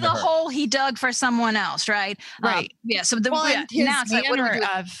into the hole he dug for someone else, right? Right. So now it's like, what do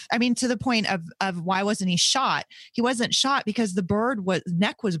we do? To the point of why wasn't he shot? He wasn't shot because the bird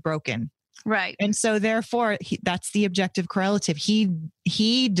neck was broken. Right. And so therefore that's the objective correlative.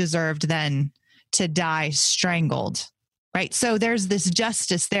 He deserved then to die strangled. Right. So there's this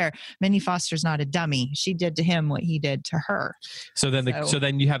justice there. Minnie Foster's not a dummy. She did to him what he did to her. So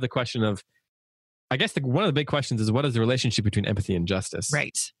then you have the question of, I guess one of the big questions is, what is the relationship between empathy and justice?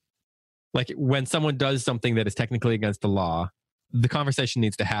 Right. Like when someone does something that is technically against the law, the conversation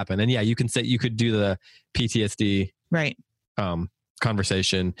needs to happen. And yeah, you could do the PTSD right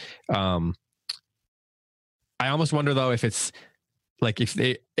conversation. I almost wonder though if it's like if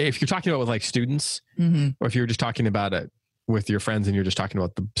you're talking about with like students, or if you're just talking about it with your friends and you're just talking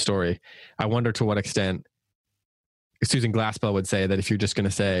about the story, I wonder to what extent Susan Glaspell would say that if you're just going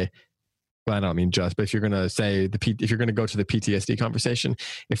to say, well, I don't mean just, but if you're going to say if you're going to go to the PTSD conversation,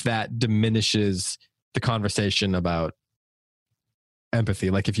 if that diminishes the conversation about empathy,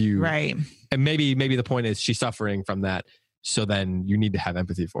 like if you, right. And maybe the point is she's suffering from that. So then you need to have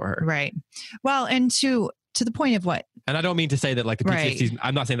empathy for her. Right. Well, and to the point of what, and I don't mean to say that like the PTSD,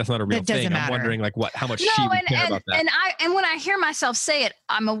 I'm not saying that's not a real thing. I'm wondering like how much she would care about that. And when I hear myself say it,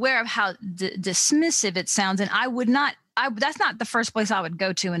 I'm aware of how dismissive it sounds. And that's not the first place I would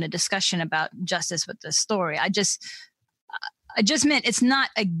go to in a discussion about justice with this story. I just meant it's not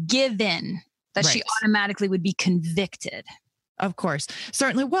a given that she automatically would be convicted. Of course.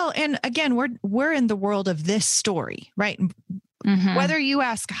 Certainly. Well, and again, we're in the world of this story, right? Mm-hmm. Whether you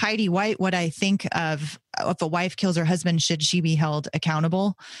ask Heidi White what I think of if a wife kills her husband, should she be held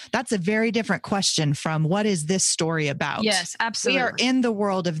accountable? That's a very different question from what is this story about? Yes, absolutely. We are in the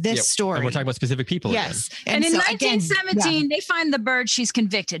world of this story. And we're talking about specific people. Yes. And in 1917, they find the bird, she's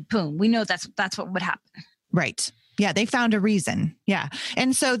convicted. Boom. We know that's what would happen. Right. Yeah. They found a reason. Yeah.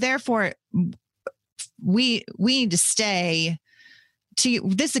 And so therefore we need to stay to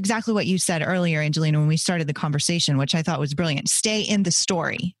this is exactly what you said earlier, Angelina, when we started the conversation, which I thought was brilliant. Stay in the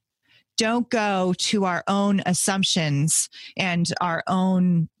story. Don't go to our own assumptions and our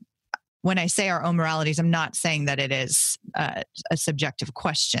own, when I say our own moralities, I'm not saying that it is a subjective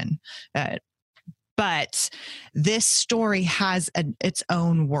question. But this story has its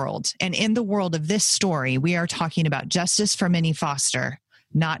own world. And in the world of this story, we are talking about justice for Minnie Foster,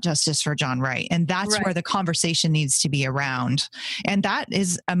 not justice for John Wright. And that's where the conversation needs to be around. And that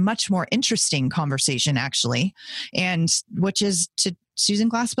is a much more interesting conversation, actually. And which is to Susan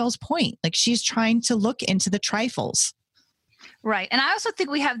Glaspell's point, like she's trying to look into the trifles. Right. And I also think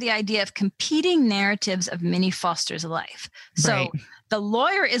we have the idea of competing narratives of Minnie Foster's life. So the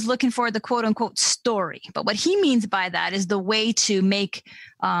lawyer is looking for the quote unquote story. But what he means by that is the way to make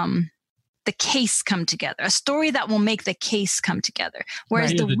the case come together, a story that will make the case come together.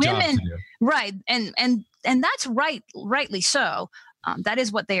 Whereas the women, right. And that's rightly so. That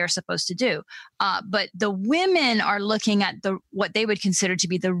is what they are supposed to do. But the women are looking at what they would consider to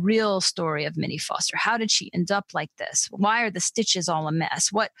be the real story of Minnie Foster. How did she end up like this? Why are the stitches all a mess?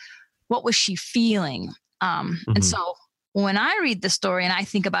 What was she feeling? And so when I read the story and I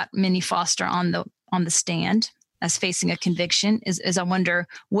think about Minnie Foster on the stand as facing a conviction, is I wonder,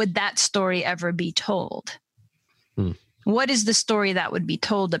 would that story ever be told? What is the story that would be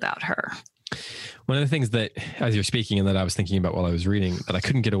told about her? One of the things that, as you're speaking and that I was thinking about while I was reading, that I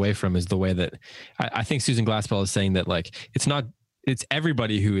couldn't get away from is the way that I think Susan Glaspell is saying that like, it's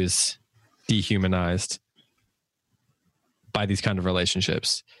everybody who is dehumanized by these kind of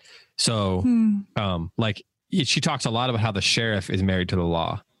relationships. So like she talks a lot about how the sheriff is married to the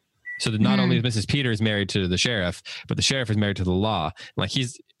law. So that not only is Mrs. Peters married to the sheriff, but the sheriff is married to the law. Like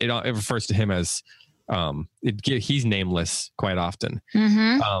it refers to him as, he's nameless quite often.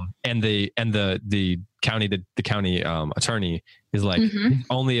 And the county attorney is like, his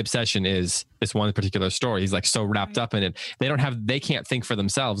only obsession is this one particular story. He's like so wrapped up in it. They can't think for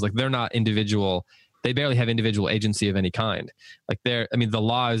themselves. Like they're not individual. They barely have individual agency of any kind. Like the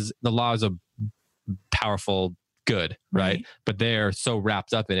law is a powerful good, right? But they're so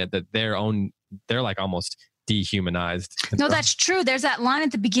wrapped up in it that they're like almost dehumanized. No, that's true. There's that line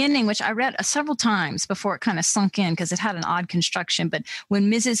at the beginning, which I read several times before it kind of sunk in because it had an odd construction. But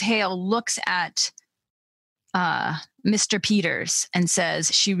when Mrs. Hale looks at Mr. Peters and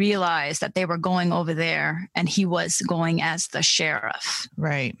says she realized that they were going over there and he was going as the sheriff.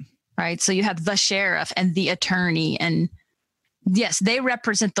 Right. So you have the sheriff and the attorney, and yes, they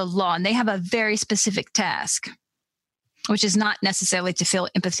represent the law and they have a very specific task, which is not necessarily to feel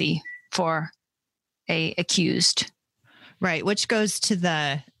empathy for a accused. Right. Which goes to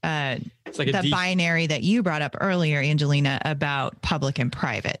the binary that you brought up earlier, Angelina, about public and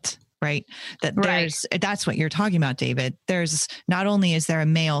private, right? That's what you're talking about, David. There's not only is there a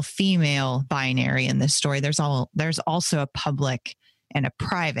male female binary in this story, there's also a public and a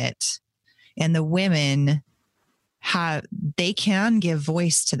private. and the women they can give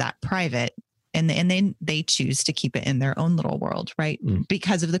voice to that private, and then they choose to keep it in their own little world, right?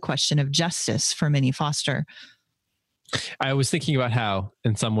 Because of the question of justice for Minnie Foster. I was thinking about how,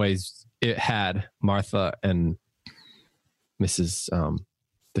 in some ways, it had Martha and Mrs.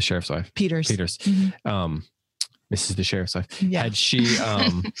 The sheriff's wife, Peters. Mm-hmm. Mrs. the sheriff's wife. Yeah. Had she?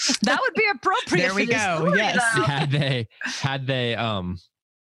 That would be appropriate. There we go. Story, yes. Had they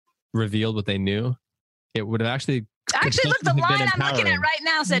revealed what they knew, it would have actually look, the line I'm looking at right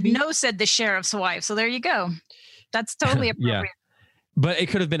now said no, said the sheriff's wife. So there you go. That's totally appropriate. Yeah. But it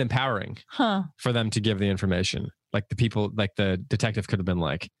could have been empowering for them to give the information. Like the people, like the detective could have been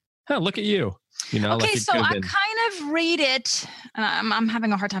like, "Huh, look at you." You know. Okay, like so I kind of read it. I'm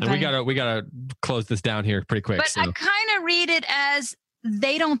having a hard time. We gotta close this down here pretty quick. But I kind of read it as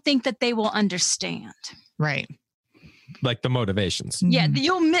they don't think that they will understand. Right. Like the motivations. Yeah,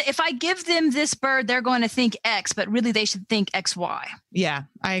 if I give them this bird, they're going to think X, but really they should think XY. Yeah,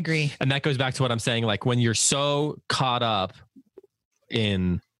 I agree. And that goes back to what I'm saying. Like when you're so caught up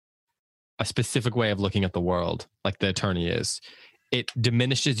in a specific way of looking at the world, like the attorney is, it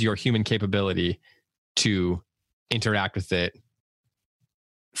diminishes your human capability to interact with it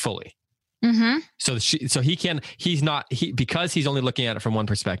fully. Mm-hmm. Because he's only looking at it from one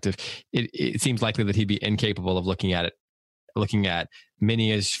perspective. It seems likely that he'd be incapable of looking at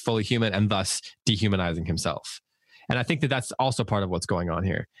Minnie as fully human and thus dehumanizing himself. And I think that that's also part of what's going on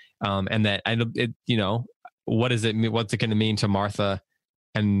here. And that, what is it? What's it going to mean to Martha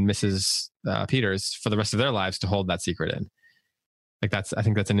and Mrs. Peters for the rest of their lives to hold that secret in? I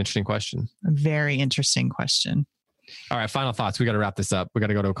think that's an interesting question. A very interesting question. All right. Final thoughts. We got to wrap this up. We got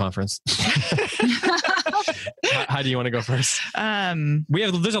to go to a conference. How do you want to go first?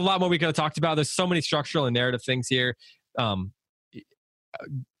 There's a lot more we could have talked about. There's so many structural and narrative things here. Angelina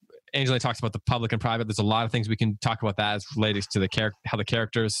talks about the public and private. There's a lot of things we can talk about that as related to how the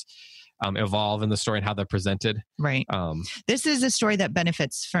characters evolve in the story and how they're presented. Right. This is a story that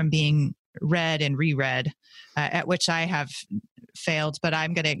benefits from being read and reread, at which I have failed, but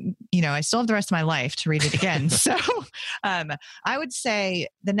I'm going to, I still have the rest of my life to read it again. So I would say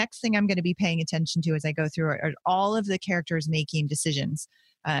the next thing I'm going to be paying attention to as I go through are all of the characters making decisions.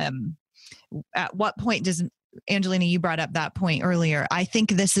 At what point does, Angelina, you brought up that point earlier. I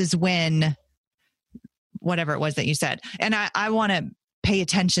think this is when, whatever it was that you said, and I want to pay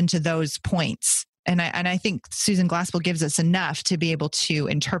attention to those points. And I think Susan Glaspell gives us enough to be able to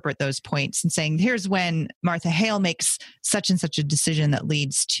interpret those points and saying, here's when Martha Hale makes such and such a decision that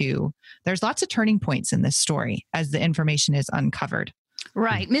leads to, there's lots of turning points in this story as the information is uncovered.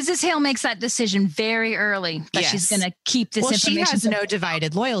 Right. Mrs. Hale makes that decision very early that she's going to keep this information. She has no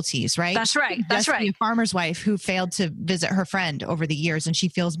divided loyalties, right? That's right. That's right. A farmer's wife who failed to visit her friend over the years and she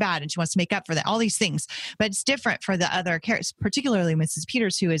feels bad and she wants to make up for that, all these things. But it's different for the other characters, particularly Mrs.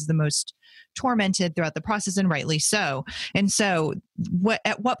 Peters, who is the most tormented throughout the process, and rightly so. And so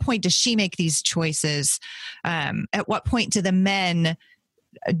at what point does she make these choices? At what point do the men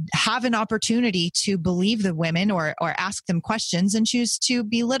have an opportunity to believe the women or ask them questions and choose to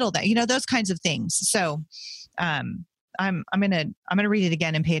belittle that, those kinds of things. So I'm going to read it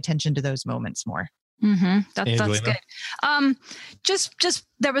again and pay attention to those moments more. Mm-hmm. That's good. Just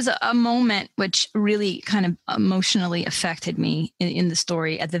there was a moment which really kind of emotionally affected me in the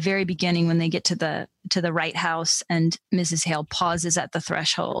story at the very beginning when they get to the Wright house and Mrs. Hale pauses at the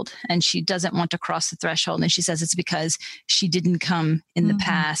threshold and she doesn't want to cross the threshold and she says it's because she didn't come in the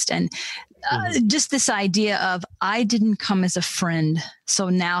past, and just this idea of I didn't come as a friend, so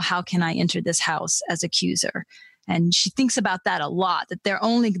now how can I enter this house as accuser? And she thinks about that a lot, that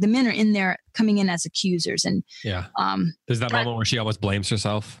the men are in there coming in as accusers. And there's that moment where she almost blames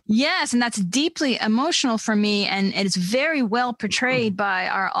herself. Yes. And that's deeply emotional for me. And it's very well portrayed by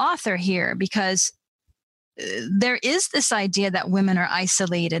our author here, because there is this idea that women are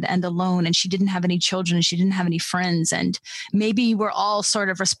isolated and alone, and she didn't have any children and she didn't have any friends. And maybe we're all sort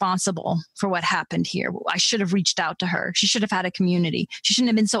of responsible for what happened here. I should have reached out to her. She should have had a community. She shouldn't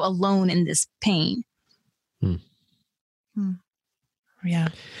have been so alone in this pain. Yeah.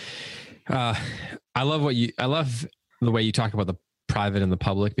 I love the way you talk about the private and the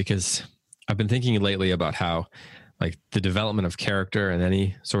public, because I've been thinking lately about how like the development of character in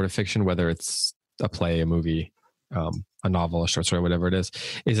any sort of fiction, whether it's a play, a movie, a novel, a short story, whatever it is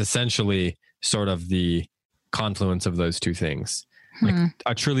essentially sort of the confluence of those two things. Like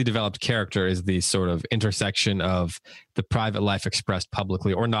a truly developed character is the sort of intersection of the private life expressed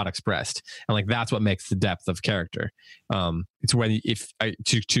publicly or not expressed, and like that's what makes the depth of character. It's when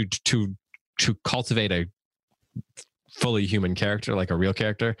to cultivate a fully human character, like a real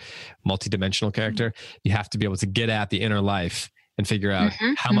character, multidimensional character, you have to be able to get at the inner life and figure out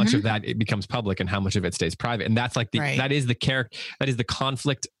how much of that it becomes public and how much of it stays private. And that's like that is the character, that is the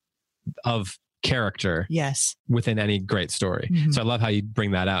conflict of character within any great story. So I love how you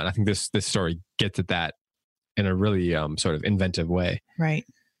bring that out. And I think this story gets at that in a really sort of inventive way. Right.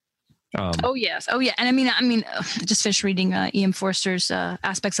 Oh yes. And I mean, I just finished reading E.M. Forster's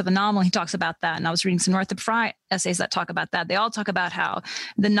Aspects of a Novel. He talks about that. And I was reading some Northrop Frye essays that talk about that. They all talk about how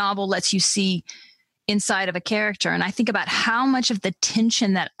the novel lets you see inside of a character. And I think about how much of the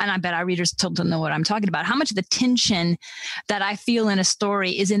tension that, and I bet our readers don't know what I'm talking about, how much of the tension that I feel in a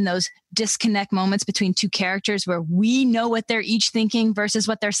story is in those disconnect moments between two characters where we know what they're each thinking versus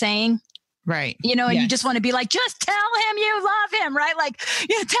what they're saying. Right. You know, and you just want to be like, just tell him you love him, right? Like, tell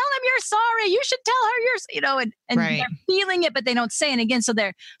him you're sorry. You should tell her and they're feeling it, but they don't say it again. So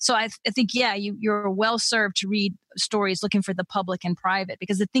I think, you're well served to read stories looking for the public and private,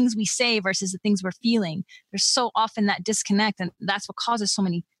 because the things we say versus the things we're feeling, there's so often that disconnect. And that's what causes so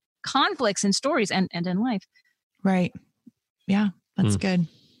many conflicts in stories and in life. Right. Yeah, that's good.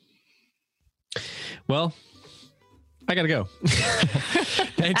 Well, I gotta go.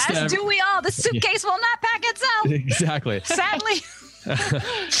 Thanks. As do we all. The suitcase will not pack itself. Exactly. Sadly.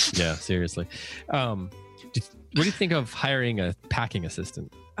 Yeah, seriously. What do you think of hiring a packing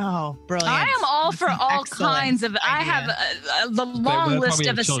assistant? Oh, brilliant. I am all for all kinds of, I have the long list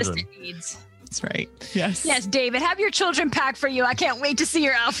of assistant needs. That's right. Yes. Yes, David, have your children pack for you. I can't wait to see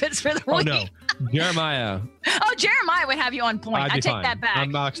your outfits for the week. No. Jeremiah. Oh, Jeremiah would have you on point. I take that back.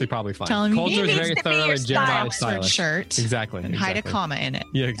 I'm actually probably fine. Tell him Coulter is very thorough and Jeremiah's stylish. Shirt. Exactly. And hide a comma in it.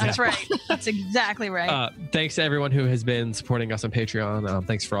 Yeah, exactly. That's right. That's exactly right. Thanks to everyone who has been supporting us on Patreon.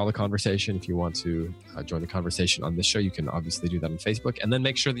 Thanks for all the conversation. If you want to join the conversation on this show, you can obviously do that on Facebook. And then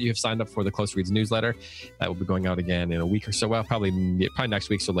make sure that you have signed up for the Close Reads newsletter. That will be going out again in a week or so. Well, probably next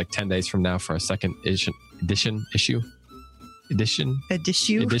week. So like 10 days from now for a second issue. I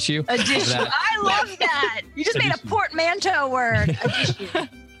love that. You just made a portmanteau word.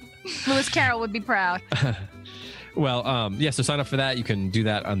 Lewis Carroll would be proud. Well, so sign up for that. You can do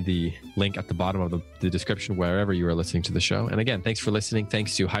that on the link at the bottom of the description, wherever you are listening to the show. And again, thanks for listening.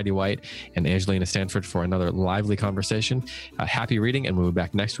 Thanks to Heidi White and Angelina Stanford for another lively conversation. Happy reading, and we'll be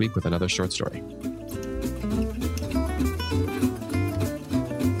back next week with another short story.